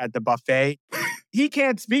 at the buffet, he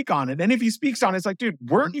can't speak on it. And if he speaks on it, it's like, dude,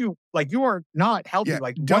 weren't you, you are not healthy. Yeah,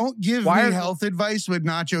 Like, don't give me health advice with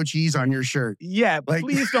nacho cheese on your shirt. Yeah,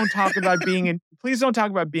 please don't talk about please don't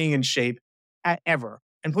talk about being in shape ever.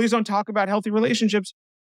 And please don't talk about healthy relationships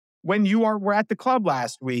when we're at the club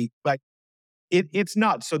last week. It's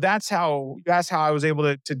nuts. So that's how I was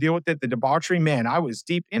able to deal with it. The debauchery, man, I was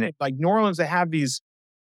deep in it. Like New Orleans, they have these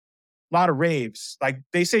lot of raves. Like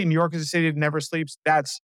they say New York is a city that never sleeps.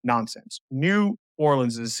 That's nonsense. New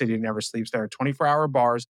Orleans is a city that never sleeps. There are 24-hour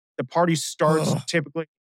bars. The party starts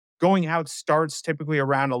going out starts typically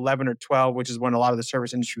around 11 or 12, which is when a lot of the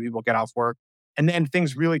service industry people get off work. And then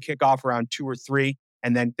things really kick off around 2 or 3,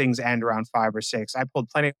 and then things end around 5 or 6. I pulled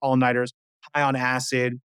plenty of all-nighters, high on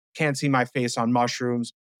acid, can't see my face on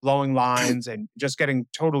mushrooms, blowing lines, and just getting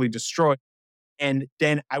totally destroyed. And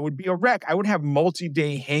then I would be a wreck. I would have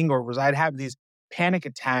multi-day hangovers. I'd have these panic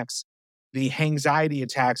attacks, the anxiety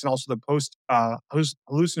attacks, and also the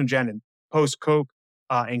hallucinogen and post-coke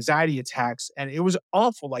anxiety attacks. And it was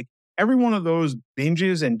awful. Like every one of those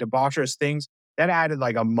binges and debaucherous things, that added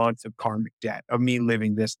like a month of karmic debt of me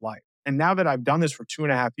living this life. And now that I've done this for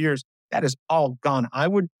 2.5 years, that is all gone. I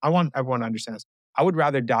want everyone to understand this. I would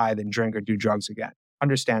rather die than drink or do drugs again.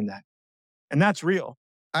 Understand that. And that's real.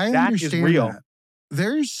 I that understand is real. That.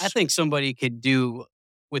 I think somebody could do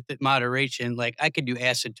with the moderation, like I could do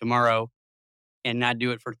acid tomorrow and not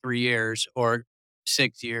do it for 3 years or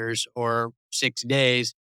 6 years or 6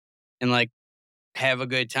 days and have a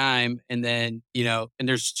good time. And then, and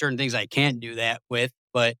there's certain things I can't do that with,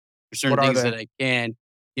 but there's certain things that I can,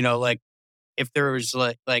 if there was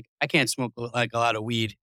like I can't smoke a lot of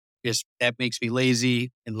weed. Just that makes me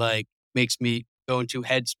lazy and makes me go into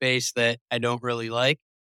headspace that I don't really like.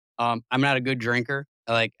 I'm not a good drinker.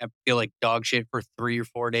 I feel like dog shit for 3 or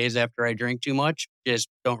 4 days after I drink too much. Just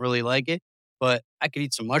don't really like it. But I could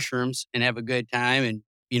eat some mushrooms and have a good time and,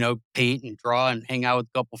 paint and draw and hang out with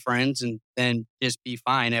a couple friends and then just be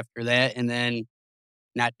fine after that. And then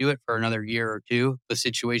not do it for another year or two. The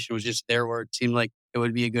situation was just there where it seemed like it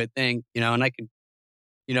would be a good thing, and I could,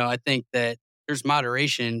 I think that there's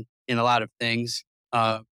moderation in a lot of things.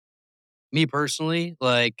 Me personally,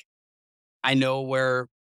 I know where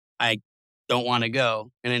I don't want to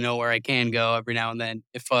go and I know where I can go every now and then.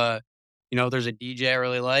 If, there's a DJ I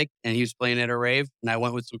really like and he was playing at a rave and I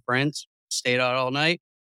went with some friends, stayed out all night,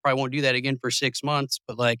 probably won't do that again for 6 months,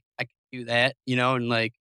 but I can do that, and I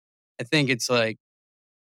think it's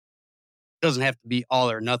doesn't have to be all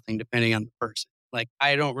or nothing depending on the person.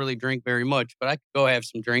 I don't really drink very much, but I could go have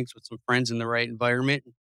some drinks with some friends in the right environment,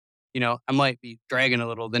 I might be dragging a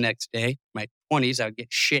little the next day. My 20s, I would get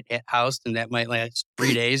shit at housed, and that might last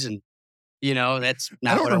 3 days. And, that's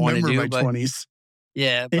not what I want to do. I don't remember my But 20s.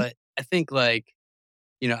 yeah, but I think I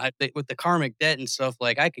think with the karmic debt and stuff,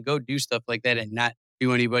 like I could go do stuff like that and not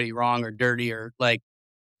do anybody wrong or dirty or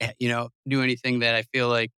do anything that I feel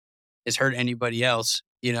like has hurt anybody else,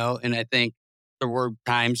 and I think there were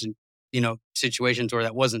times and, situations where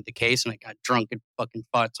that wasn't the case and I got drunk and fucking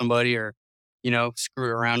fought somebody or, screwed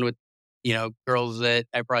around with, girls that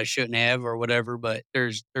I probably shouldn't have or whatever. But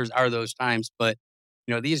there's are those times. But,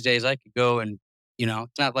 these days I could go and,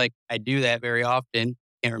 it's not like I do that very often.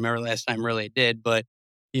 Can't remember the last time really I did, but,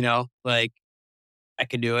 like I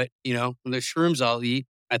could do it, the shrooms I'll eat,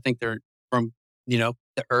 I think they're from,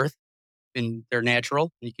 the earth and they're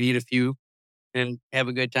natural. You can eat a few and have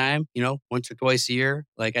a good time, once or twice a year.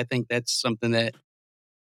 Like, I think that's something that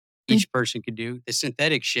each person could do. The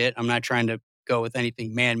synthetic shit, I'm not trying to go with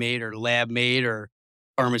anything man-made or lab-made or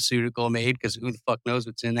pharmaceutical made because who the fuck knows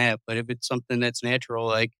what's in that. But if it's something that's natural,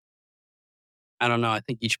 like, I don't know. I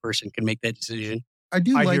think each person can make that decision. I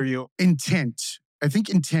hear you. Intent. I think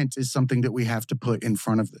intent is something that we have to put in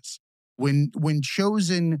front of this. When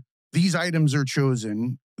chosen, these items are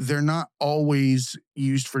chosen, they're not always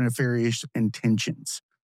used for nefarious intentions,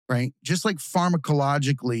 right? Just like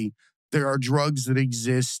pharmacologically, there are drugs that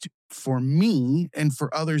exist for me and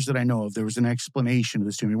for others that I know of. There was an explanation of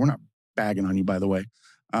this to me. We're not bagging on you, by the way.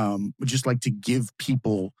 We just like to give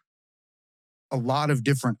people a lot of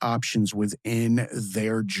different options within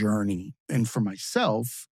their journey. And for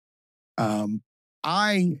myself,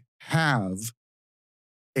 I have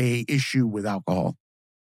a issue with alcohol.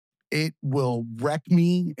 It will wreck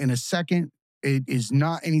me in a second. It is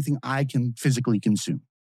not anything I can physically consume.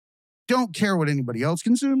 Don't care what anybody else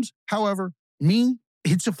consumes. However, me,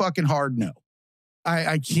 it's a fucking hard no.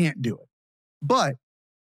 I can't do it. But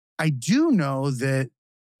I do know that,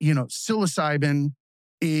 psilocybin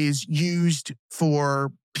is used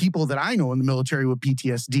for people that I know in the military with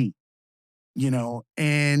PTSD,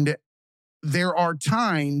 and there are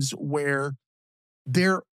times where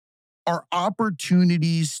there are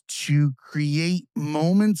opportunities to create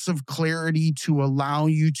moments of clarity to allow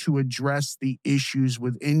you to address the issues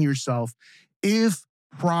within yourself if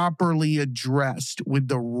properly addressed with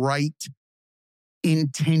the right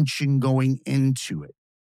intention going into it,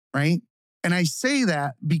 right? And I say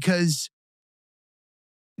that because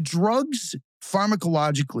drugs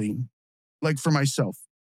pharmacologically, like for myself,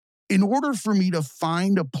 in order for me to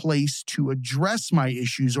find a place to address my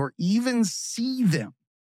issues or even see them,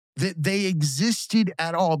 that they existed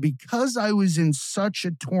at all, because I was in such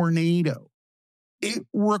a tornado, it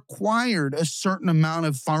required a certain amount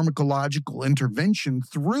of pharmacological intervention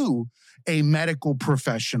through a medical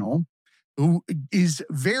professional who is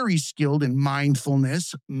very skilled in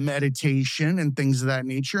mindfulness, meditation, and things of that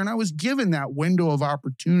nature. And I was given that window of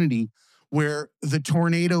opportunity where the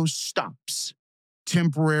tornado stops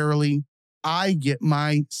temporarily. I get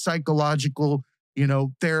my psychological,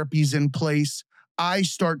 therapies in place. I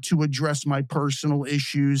start to address my personal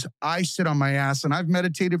issues. I sit on my ass, and I've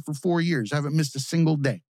meditated for 4 years. I haven't missed a single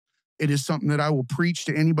day. It is something that I will preach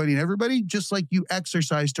to anybody and everybody, just like you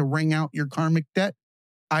exercise to wring out your karmic debt.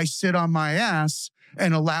 I sit on my ass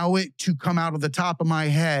and allow it to come out of the top of my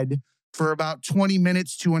head for about 20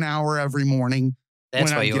 minutes to an hour every morning.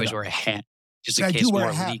 That's why you always wear a hat. Just in I case do wear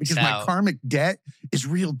more a hat leaks because out. my karmic debt is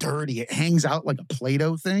real dirty. It hangs out like a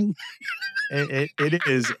Play-Doh thing. It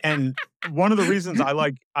is. And one of the reasons I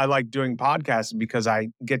like doing podcasts is because I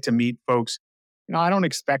get to meet folks. I don't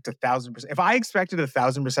expect 1,000%. If I expected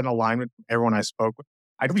 1,000% alignment from everyone I spoke with,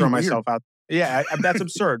 I'd throw myself out. Yeah, that's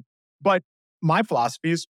absurd. But my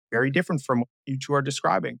philosophy is very different from what you two are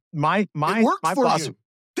describing. My philosophy. You.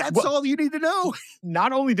 That's all you need to know.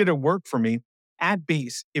 Not only did it work for me, at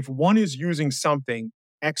base, if one is using something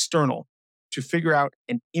external to figure out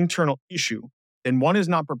an internal issue, then one is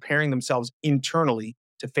not preparing themselves internally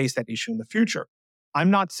to face that issue in the future. I'm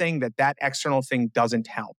not saying that external thing doesn't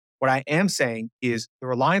help. What I am saying is the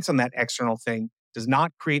reliance on that external thing does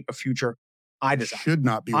not create a future I desire. Should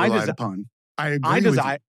not be relied upon. I agree with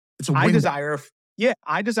you. It's a win.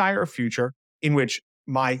 I desire a future in which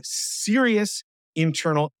my serious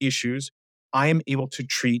internal issues I am able to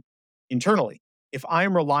treat internally. If I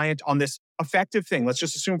am reliant on this effective thing, let's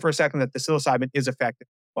just assume for a second that the psilocybin is effective.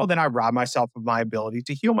 Well, then I rob myself of my ability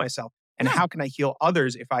to heal myself. And how can I heal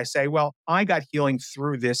others if I say, well, I got healing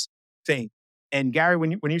through this thing? And Gary,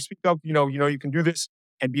 when you speak of, you can do this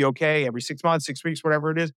and be okay every 6 months, 6 weeks,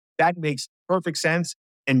 whatever it is, that makes perfect sense.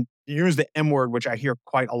 And you use the M word, which I hear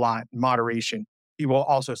quite a lot, moderation. People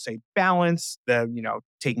also say balance,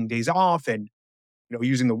 taking days off and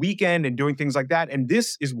using the weekend and doing things like that. And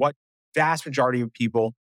this is what vast majority of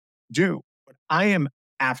people do. But I am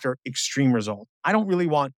after extreme results. I don't really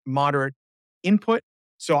want moderate input.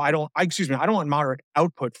 So I don't want moderate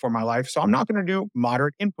output for my life. So I'm not going to do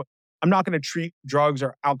moderate input. I'm not going to treat drugs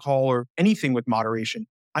or alcohol or anything with moderation.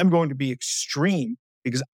 I'm going to be extreme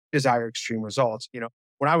because I desire extreme results.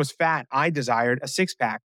 When I was fat, I desired a six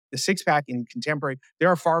pack. The six pack in contemporary, there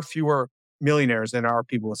are far fewer millionaires than there are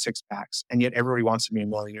people with six packs. And yet everybody wants to be a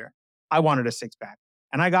millionaire. I wanted a six pack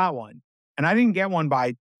and I got one. And I didn't get one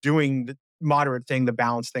by doing the moderate thing, the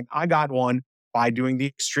balanced thing. I got one by doing the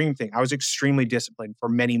extreme thing. I was extremely disciplined for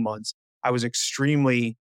many months. I was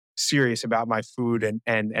extremely serious about my food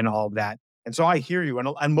and all of that. And so I hear you.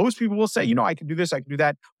 And most people will say, I can do this, I can do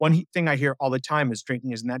that. One thing I hear all the time is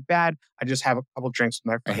drinking isn't that bad. I just have a couple drinks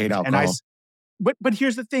with my friends. I hate alcohol. But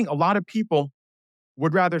here's the thing. A lot of people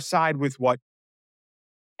would rather side with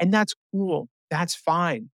and that's cool. That's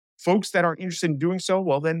fine. Folks that are interested in doing so,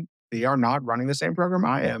 well, then they are not running the same program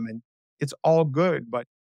I am. And it's all good. But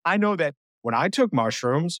I know that when I took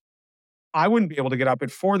mushrooms, I wouldn't be able to get up at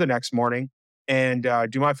 4 the next morning and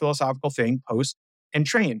do my philosophical thing, post and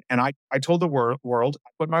train. And I told the world, I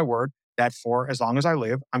put my word that for as long as I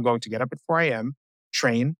live, I'm going to get up at 4 a.m.,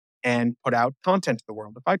 train, and put out content to the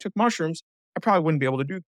world. If I took mushrooms, I probably wouldn't be able to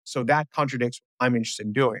do that. So that contradicts what I'm interested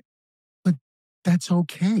in doing. But that's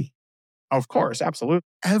okay. Of course, absolutely.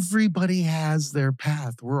 Everybody has their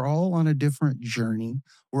path. We're all on a different journey.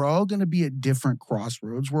 We're all going to be at different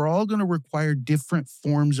crossroads. We're all going to require different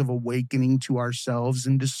forms of awakening to ourselves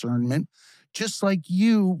and discernment. Just like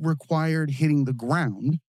you required hitting the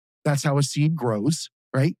ground. That's how a seed grows,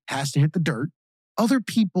 right? Has to hit the dirt. Other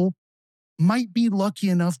people might be lucky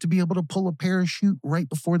enough to be able to pull a parachute right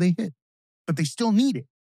before they hit, but they still need it.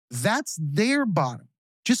 That's their bottom.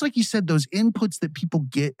 Just like you said, those inputs that people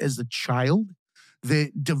get as a child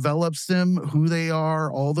that develops them, who they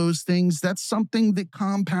are, all those things, that's something that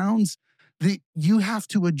compounds that you have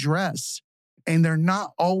to address. And they're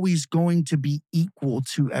not always going to be equal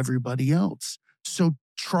to everybody else. So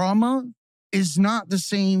trauma is not the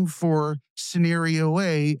same for scenario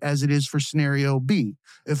A as it is for scenario B.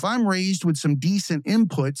 If I'm raised with some decent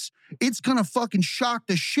inputs, it's going to fucking shock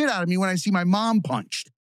the shit out of me when I see my mom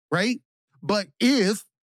punched, right? But if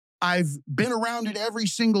I've been around it every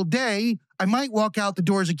single day, I might walk out the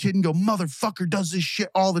door as a kid and go, motherfucker does this shit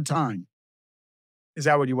all the time. Is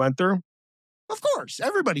that what you went through? Of course,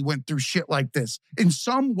 everybody went through shit like this in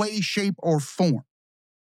some way, shape, or form.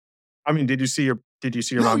 I mean, did you see your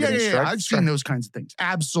mom getting struck? I've seen those kinds of things.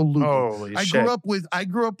 Absolutely. Holy I shit.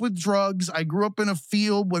 grew up with drugs. I grew up in a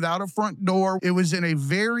field without a front door. It was in a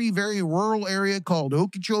very, very rural area called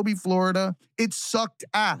Okeechobee, Florida. It sucked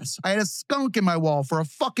ass. I had a skunk in my wall for a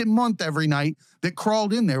fucking month every night that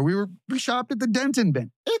crawled in there. We shopped at the Denton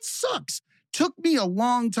bin. It sucks. Took me a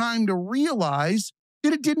long time to realize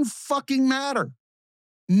that it didn't fucking matter.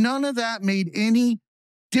 None of that made any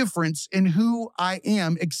difference in who I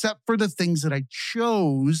am, except for the things that I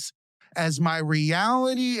chose as my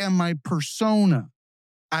reality and my persona.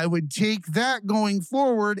 I would take that going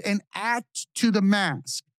forward and act to the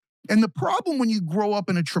mask. And the problem when you grow up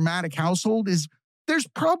in a traumatic household is there's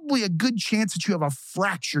probably a good chance that you have a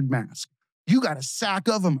fractured mask. You got a sack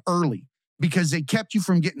of them early because they kept you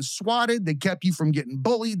from getting swatted. They kept you from getting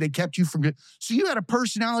bullied. They kept you from so you had a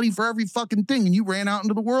personality for every fucking thing, and you ran out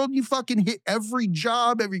into the world and you fucking hit every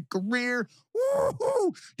job, every career.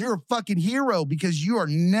 Woo-hoo! You're a fucking hero because you are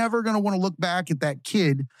never going to want to look back at that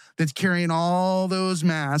kid that's carrying all those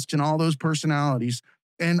masks and all those personalities.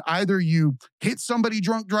 And either you hit somebody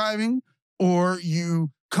drunk driving, or you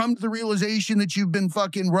come to the realization that you've been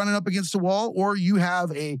fucking running up against the wall, or you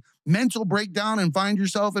have a mental breakdown and find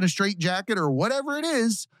yourself in a straitjacket, or whatever it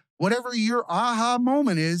is, whatever your aha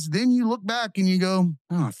moment is, then you look back and you go,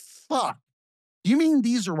 oh, fuck. You mean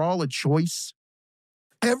these are all a choice?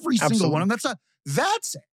 Every single one of them.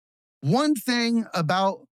 That's it. One thing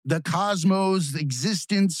about the cosmos,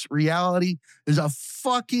 existence, reality is a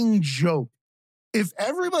fucking joke. If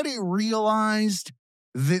everybody realized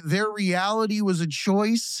that their reality was a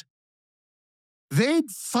choice,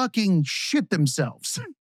 they'd fucking shit themselves.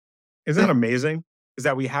 Isn't that amazing? Is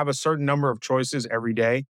that we have a certain number of choices every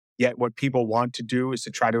day, yet what people want to do is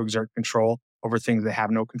to try to exert control over things they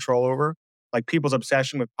have no control over. Like people's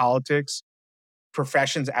obsession with politics,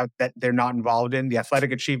 professions out that they're not involved in, the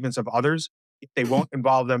athletic achievements of others, they won't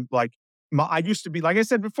involve them. Like I used to be, like I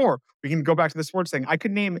said before, we can go back to the sports thing. I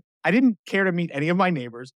didn't care to meet any of my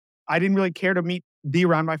neighbors. I didn't really care to be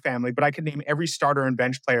around my family, but I could name every starter and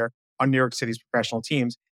bench player on New York City's professional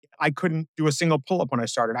teams. I couldn't do a single pull-up when I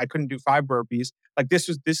started. I couldn't do 5 burpees. Like this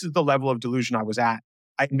is the level of delusion I was at.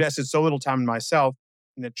 I invested so little time in myself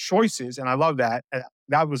and the choices, and I love that.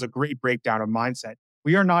 That was a great breakdown of mindset.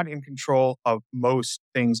 We are not in control of most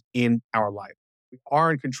things in our life. We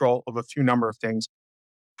are in control of a few number of things,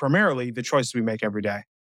 primarily the choices we make every day.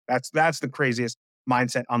 That's the craziest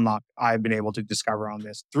mindset unlock I've been able to discover on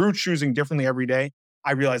this. Through choosing differently every day,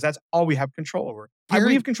 I realize that's all we have control over.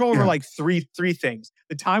 We have control over like three things.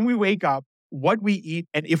 The time we wake up, what we eat,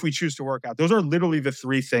 and if we choose to work out. Those are literally the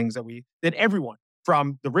 3 things that everyone,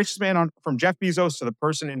 from the richest man from Jeff Bezos to the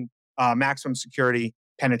person in maximum security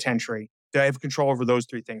penitentiary, they have control over those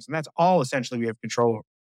 3 things. And that's all essentially we have control over.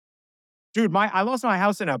 Dude, I lost my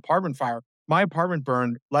house in an apartment fire. My apartment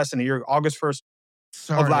burned less than a year, August 1st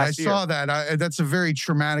of last year. I saw that. That's a very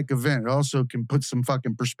traumatic event. It also can put some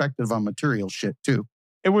fucking perspective on material shit too.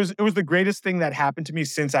 It was the greatest thing that happened to me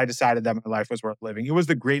since I decided that my life was worth living. It was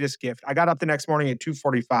the greatest gift. I got up the next morning at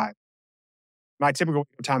 2:45. My typical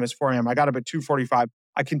time is 4 a.m. I got up at 2:45.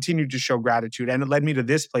 I continued to show gratitude, and it led me to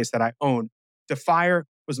this place that I own. The fire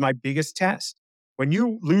was my biggest test. When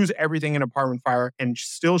you lose everything in an apartment fire and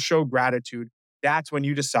still show gratitude, that's when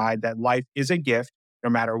you decide that life is a gift. No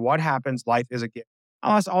matter what happens, life is a gift.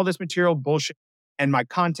 I lost all this material bullshit and my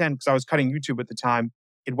content, because I was cutting YouTube at the time.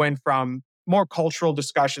 It went from more cultural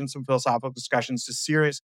discussions, some philosophical discussions, to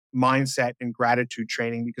serious mindset and gratitude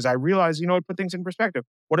training, because I realized, it put things in perspective.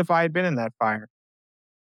 What if I had been in that fire?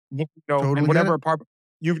 Totally, and whatever apartment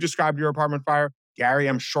you've described your apartment fire, Gary,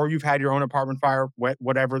 I'm sure you've had your own apartment fire,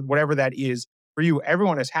 whatever that is for you.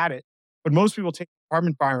 Everyone has had it, but most people take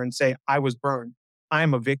apartment fire and say, I was burned. I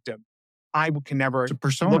am a victim. I can never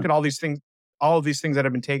look at all these things that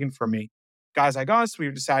have been taken from me. Guys like us,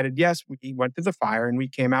 we've decided, yes, we went through the fire and we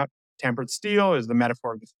came out. Tempered steel is the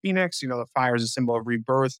metaphor of the phoenix. The fire is a symbol of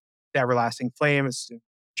rebirth, the everlasting flame. It's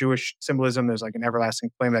Jewish symbolism. There's like an everlasting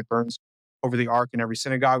flame that burns over the ark in every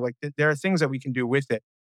synagogue. Like there are things that we can do with it.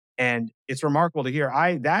 And it's remarkable to hear.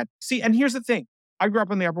 And here's the thing. I grew up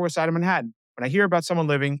on the Upper West Side of Manhattan. When I hear about someone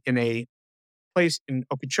living in a place in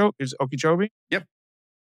Okeechobee? Yep.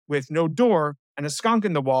 With no door and a skunk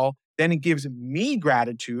in the wall, then it gives me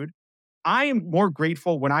gratitude. I am more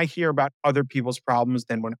grateful when I hear about other people's problems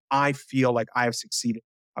than when I feel like I have succeeded.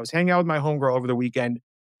 I was hanging out with my homegirl over the weekend.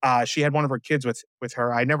 She had one of her kids with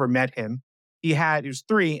her. I never met him. He was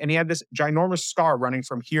 3, and he had this ginormous scar running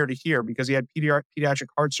from here to here because he had pediatric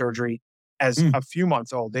heart surgery as a few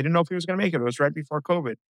months old. They didn't know if he was going to make it. It was right before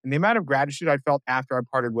COVID. And the amount of gratitude I felt after I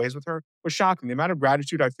parted ways with her was shocking. The amount of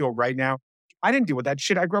gratitude I feel right now, I didn't deal with that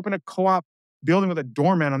shit. I grew up in a co-op building with a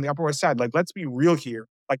doorman on the Upper West Side. Like, let's be real here.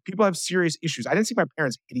 Like, people have serious issues. I didn't see my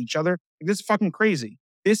parents hit each other. Like, this is fucking crazy.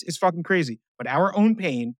 This is fucking crazy. But our own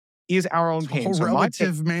pain is our own pain. It's all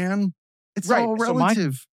relative, man. It's right. all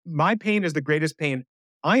relative. So my pain is the greatest pain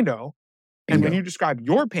I know. And when you describe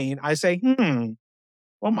your pain, I say,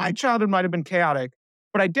 well, my childhood might have been chaotic,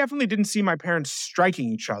 but I definitely didn't see my parents striking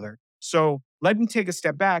each other. So let me take a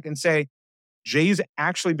step back and say, Jay's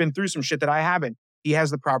actually been through some shit that I haven't. He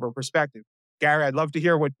has the proper perspective. Gary, I'd love to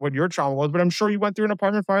hear what your trauma was, but I'm sure you went through an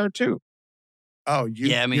apartment fire too. Oh,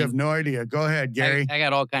 you have no idea. Go ahead, Gary. I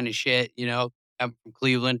got all kind of shit, I'm from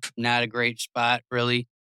Cleveland, not a great spot, really.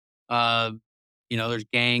 There's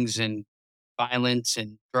gangs and violence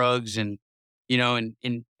and drugs and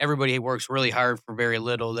everybody works really hard for very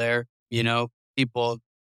little there. People,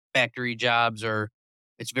 factory jobs, or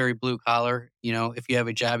it's very blue collar. If you have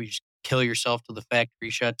a job, you just kill yourself till the factory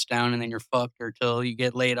shuts down and then you're fucked, or till you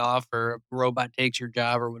get laid off or a robot takes your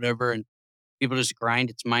job or whatever. And people just grind.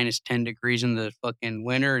 It's minus 10 degrees in the fucking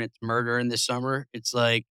winter and it's murder in the summer. It's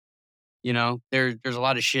like, there's a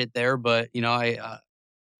lot of shit there, but I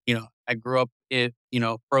grew up in,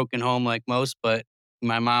 broken home like most, but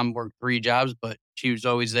my mom worked 3 jobs, but she was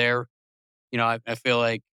always there. I feel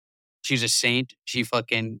like she's a saint. She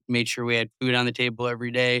fucking made sure we had food on the table every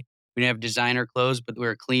day. We didn't have designer clothes, but we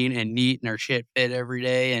were clean and neat and our shit fit every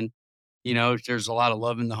day. And, there's a lot of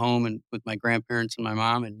love in the home and with my grandparents and my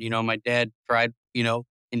mom. And, my dad tried,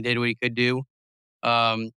 and did what he could do,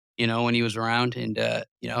 when he was around. And,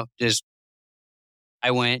 just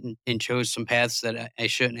I went and chose some paths that I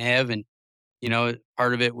shouldn't have. And,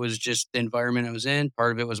 part of it was just the environment I was in.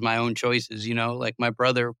 Part of it was my own choices, like my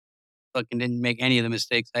brother fucking didn't make any of the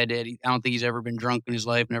mistakes I did. I don't think he's ever been drunk in his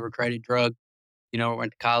life, never tried a drug.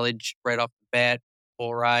 Went to college right off the bat,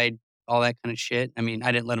 full ride, all that kind of shit. I mean,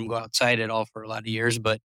 I didn't let him go outside at all for a lot of years,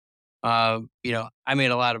 but, I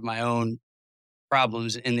made a lot of my own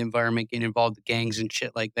problems in the environment, getting involved with gangs and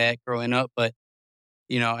shit like that growing up. But,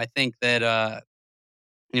 I think that,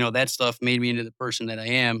 that stuff made me into the person that I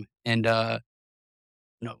am. And,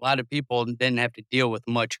 a lot of people didn't have to deal with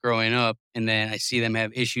much growing up. And then I see them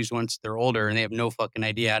have issues once they're older and they have no fucking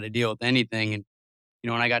idea how to deal with anything. And,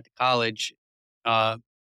 when I got to college, uh,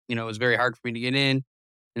 it was very hard for me to get in.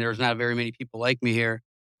 And there was not very many people like me here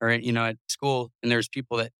or, at school. And there's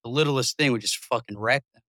people that the littlest thing would just fucking wreck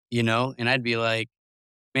them, and I'd be like,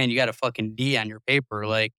 man, you got a fucking D on your paper.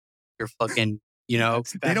 Like you're fucking, they don't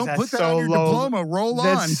put that so on your low. diploma. Roll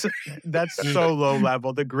on. That's so low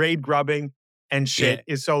level. The grade grubbing and shit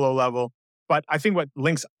is so low level. But I think what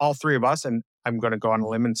links all three of us, and I'm going to go on a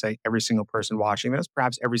limb and say every single person watching this,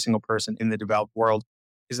 perhaps every single person in the developed world,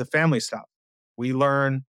 is the family stuff. We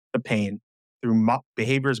learn the pain through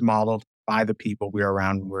behaviors modeled by the people we are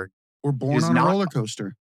around. We're born on a roller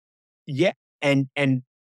coaster. Yeah. And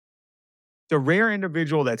the rare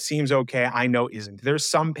individual that seems okay, I know isn't. There's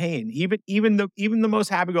some pain. Even the most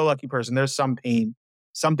happy-go-lucky person, there's some pain.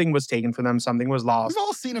 Something was taken from them. Something was lost. We've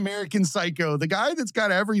all seen American Psycho. The guy that's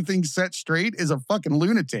got everything set straight is a fucking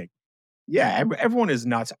lunatic. Yeah, everyone is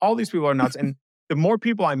nuts. All these people are nuts. And the more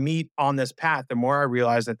people I meet on this path, the more I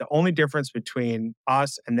realize that the only difference between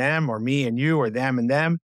us and them, or me and you, or them and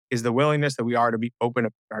them, is the willingness that we are to be open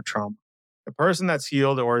about our trauma. The person that's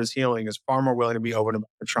healed or is healing is far more willing to be open about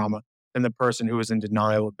their trauma than the person who is in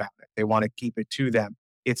denial about it. They want to keep it to them.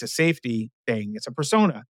 It's a safety thing. It's a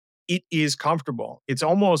persona. It is comfortable. It's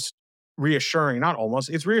almost reassuring. Not almost.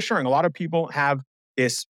 It's reassuring. A lot of people have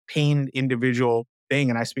this pained individual thing,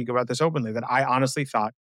 and I speak about this openly, that I honestly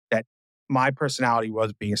thought that my personality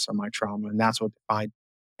was based on my trauma, and that's what defined.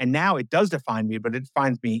 And now it does define me, but it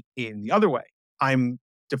defines me in the other way. I'm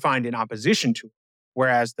defined in opposition to it,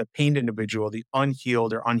 whereas the pained individual, the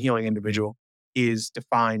unhealed or unhealing individual, is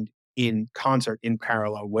defined in concert, in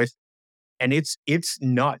parallel with. And it's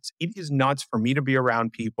nuts. It is nuts for me to be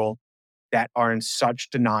around people that are in such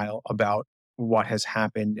denial about what has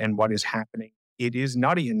happened and what is happening. It is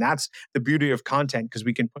nutty. And that's the beauty of content, because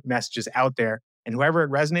we can put messages out there, and whoever it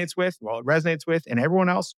resonates with, well, it resonates with, and everyone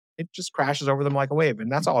else, it just crashes over them like a wave.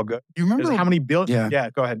 And that's all good. You remember There's how many billion? Yeah,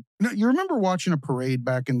 go ahead. No, you remember watching a parade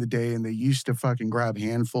back in the day, and they used to fucking grab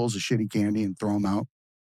handfuls of shitty candy and throw them out,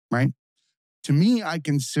 right? To me, I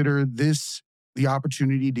consider this the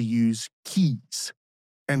opportunity to use keys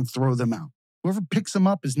and throw them out. Whoever picks them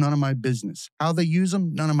up is none of my business. How they use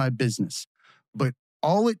them, none of my business. But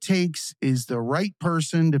all it takes is the right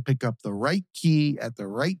person to pick up the right key at the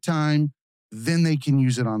right time, then they can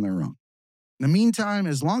use it on their own. In the meantime,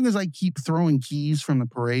 as long as I keep throwing keys from the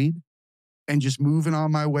parade and just moving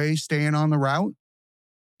on my way, staying on the route,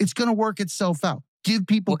 it's going to work itself out. Give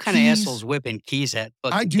people What kind keys. of assholes whipping keys at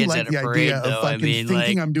fucking I do kids like at a the parade, idea of though? fucking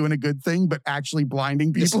thinking I'm doing a good thing, but actually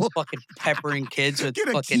blinding just people. fucking peppering kids with Get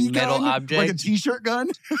a fucking key metal gun, objects. like a t-shirt gun.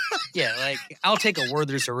 Yeah, like I'll take a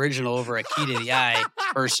Werther's original over a key to the eye,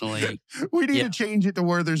 personally. We need to change it to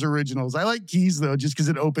Werther's Originals. I like keys, though, just because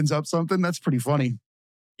it opens up something. That's pretty funny.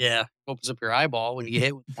 Yeah, opens up your eyeball when you get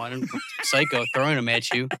hit with one. Psycho throwing them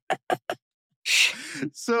at you.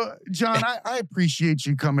 So, John, I appreciate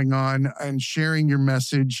you coming on and sharing your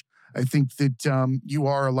message. I think that you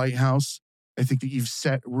are a lighthouse. I think that you've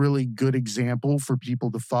set really good example for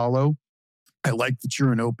people to follow. I like that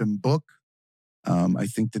you're an open book. I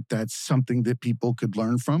think that that's something that people could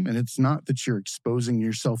learn from. And it's not that you're exposing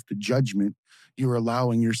yourself to judgment. You're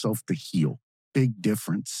allowing yourself to heal. Big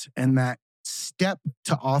difference. And that step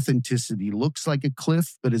to authenticity looks like a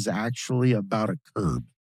cliff, but is actually about a curb.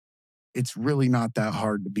 It's really not that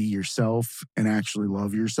hard to be yourself and actually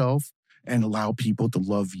love yourself and allow people to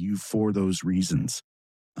love you for those reasons.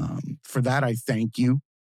 For that, I thank you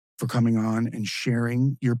for coming on and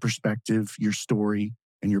sharing your perspective, your story,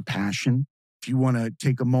 and your passion. If you want to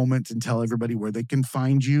take a moment and tell everybody where they can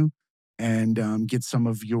find you and get some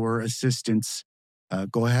of your assistance,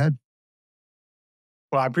 go ahead.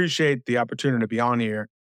 Well, I appreciate the opportunity to be on here.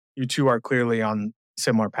 You two are clearly on a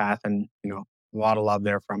similar path, and a lot of love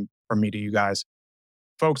there from me to you guys.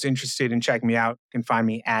 Folks interested in checking me out can find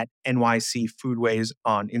me at NYC Foodways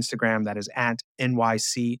on Instagram. That is at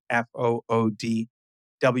NYC FOODWAYS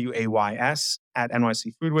at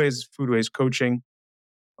NYC Foodways. Foodways Coaching,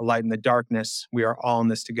 a light in the darkness. We are all in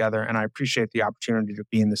this together, and I appreciate the opportunity to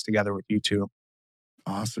be in this together with you two.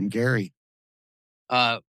 Awesome, Gary.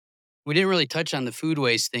 We didn't really touch on the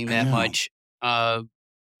foodways thing that much. I'll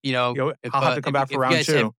have to come back for round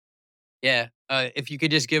two. If you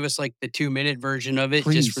could just give us like the 2-minute version of it,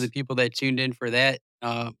 Please. just for the people that tuned in for that.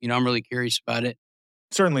 I'm really curious about it.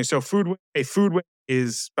 Certainly. So a foodway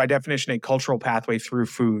is by definition a cultural pathway through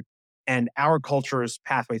food. And our culture's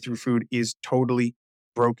pathway through food is totally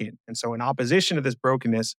broken. And so in opposition to this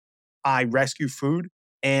brokenness, I rescue food.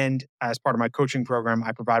 And as part of my coaching program,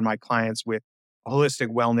 I provide my clients with holistic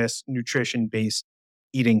wellness, nutrition-based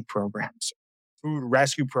eating programs. Food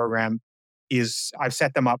rescue program I've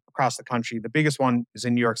set them up across the country. The biggest one is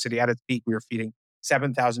in New York City. At its peak, we were feeding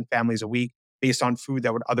 7,000 families a week based on food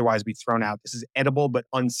that would otherwise be thrown out. This is edible but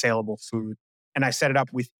unsaleable food. And I set it up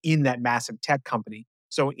within that massive tech company.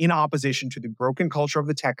 So in opposition to the broken culture of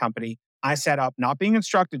the tech company, I set up, not being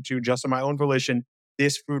instructed to, just on my own volition,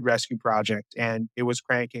 this food rescue project. And it was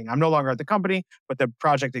cranking. I'm no longer at the company, but the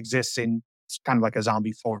project exists in kind of like a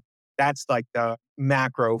zombie form. That's like the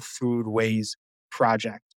macro foodways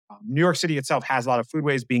project. New York City itself has a lot of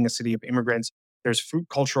foodways, being a city of immigrants. There's food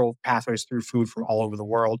cultural pathways through food from all over the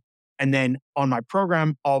world. And then on my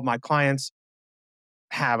program, all of my clients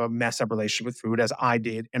have a messed up relationship with food, as I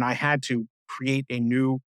did. And I had to create a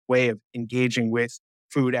new way of engaging with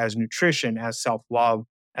food as nutrition, as self-love,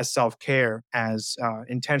 as self-care, as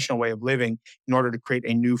intentional way of living in order to create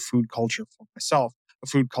a new food culture for myself, a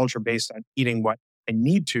food culture based on eating what I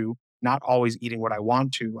need to, not always eating what I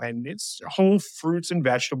want to. And it's whole fruits and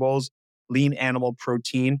vegetables, lean animal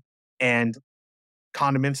protein, and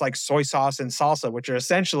condiments like soy sauce and salsa, which are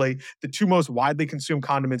essentially the two most widely consumed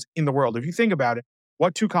condiments in the world. If you think about it,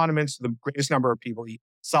 what two condiments do the greatest number of people eat?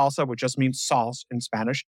 Salsa, which just means sauce in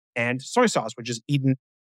Spanish, and soy sauce, which is eaten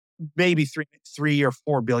maybe 3 or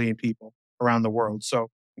 4 billion people around the world. So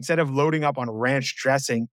instead of loading up on ranch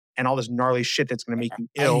dressing and all this gnarly shit that's going to make you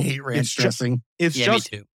ill, I hate ranch dressing. It's yeah,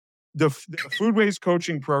 just me too. The Foodways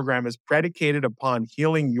coaching program is predicated upon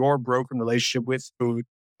healing your broken relationship with food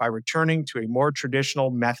by returning to a more traditional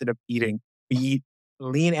method of eating. We eat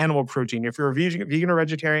lean animal protein. If you're a vegan or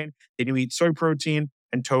vegetarian, then you eat soy protein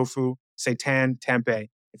and tofu, seitan, tempeh.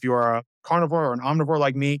 If you are a carnivore or an omnivore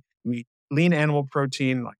like me, you eat lean animal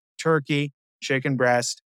protein like turkey, chicken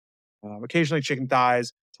breast, occasionally chicken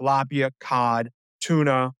thighs, tilapia, cod,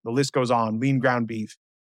 tuna, the list goes on, lean ground beef.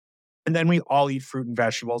 And then we all eat fruit and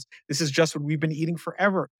vegetables. This is just what we've been eating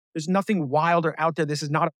forever. There's nothing wilder out there. This is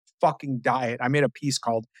not a fucking diet. I made a piece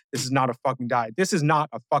called "This is not a fucking diet." This is not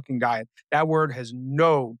a fucking diet. That word has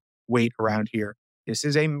no weight around here. This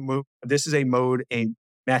is a mode, a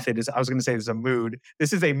method. I was going to say this is a mood.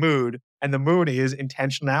 This is a mood, and the mood is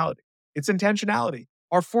intentionality. It's intentionality.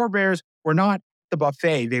 Our forebears were not the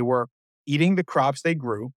buffet. They were eating the crops they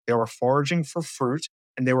grew. They were foraging for fruit,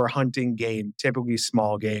 and they were hunting game, typically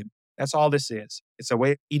small game. That's all this is. It's a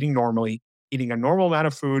way of eating normally, eating a normal amount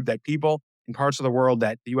of food that people in parts of the world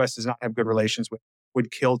that the U.S. does not have good relations with would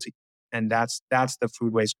kill to eat. And that's the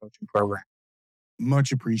Foodways coaching program.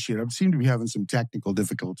 Much appreciated. I seem to be having some technical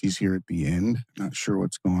difficulties here at the end. Not sure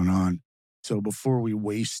what's going on. So before we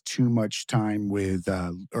waste too much time with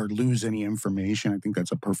or lose any information, I think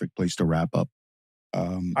that's a perfect place to wrap up.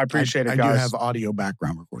 I appreciate it, guys. I do have audio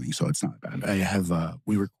background recording, so it's not bad. I have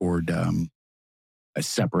we record a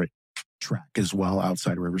separate track as well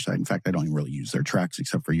outside of Riverside. In fact, I don't even really use their tracks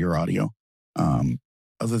except for your audio.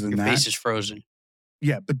 Other than Your that, face is frozen.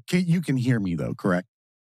 Yeah, but you can hear me though, correct?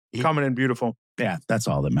 Coming in beautiful. Yeah, that's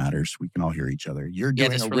all that matters. We can all hear each other. You're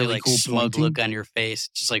doing this a really really like cool smug pointing. look on your face,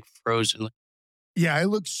 just like frozen. Yeah, I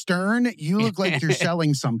look stern. You look like you're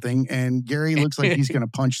selling something, and Gary looks like he's going to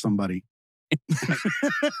punch somebody.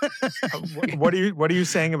 What are you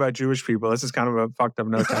saying about Jewish people? This is kind of a fucked up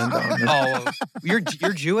note. Oh, you're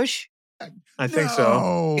Jewish? I think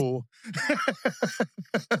so.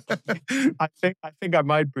 I think I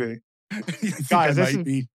might be. Guys,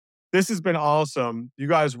 this has been awesome. You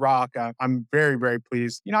guys rock. I'm very, very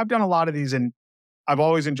pleased. I've done a lot of these and I've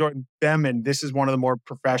always enjoyed them. And this is one of the more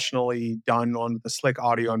professionally done on the slick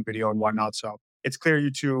audio and video and whatnot. So it's clear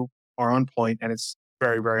you two are on point, and it's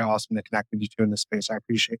very, very awesome to connect with you two in this space. I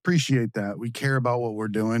appreciate that. We care about what we're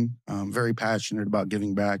doing. I'm very passionate about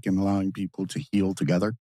giving back and allowing people to heal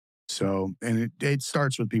together. So, and it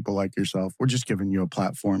starts with people like yourself. We're just giving you a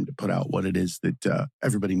platform to put out what it is that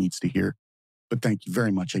everybody needs to hear. But thank you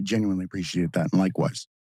very much. I genuinely appreciate that. And likewise.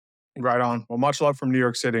 Right on. Well, much love from New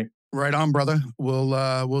York City. Right on, brother.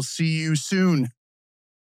 We'll see you soon.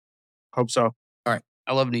 Hope so. All right.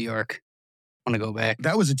 I love New York. I want to go back.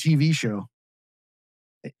 That was a TV show.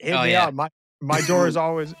 Hit me up. My door is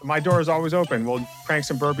always open. We'll crank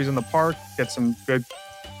some burpees in the park, get some good,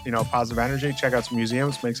 positive energy, check out some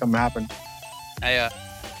museums, make something happen.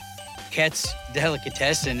 Katz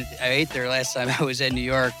Delicatessen, I ate there last time I was in New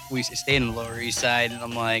York. We stayed on the Lower East Side, and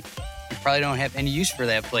I'm like, you probably don't have any use for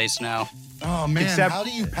that place now. Oh, man. How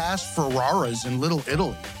do you pass Ferraras in Little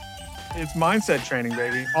Italy? It's mindset training,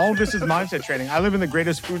 baby. All of this is mindset training. I live in the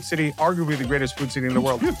greatest food city, arguably the greatest food city in the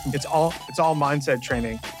world. It's all mindset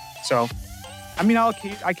training. So,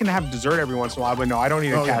 I can have dessert every once in a while, but no, I don't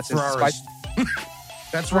eat a Katz.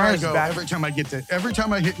 That's where I go every time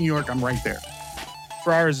I hit New York. I'm right there.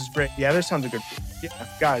 Ferraris is great. Yeah, there's tons of good food. Yeah,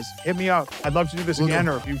 guys, hit me up. I'd love to do this again,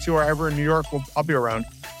 or if you two are ever in New York, I'll be around.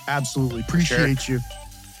 Absolutely. Appreciate you.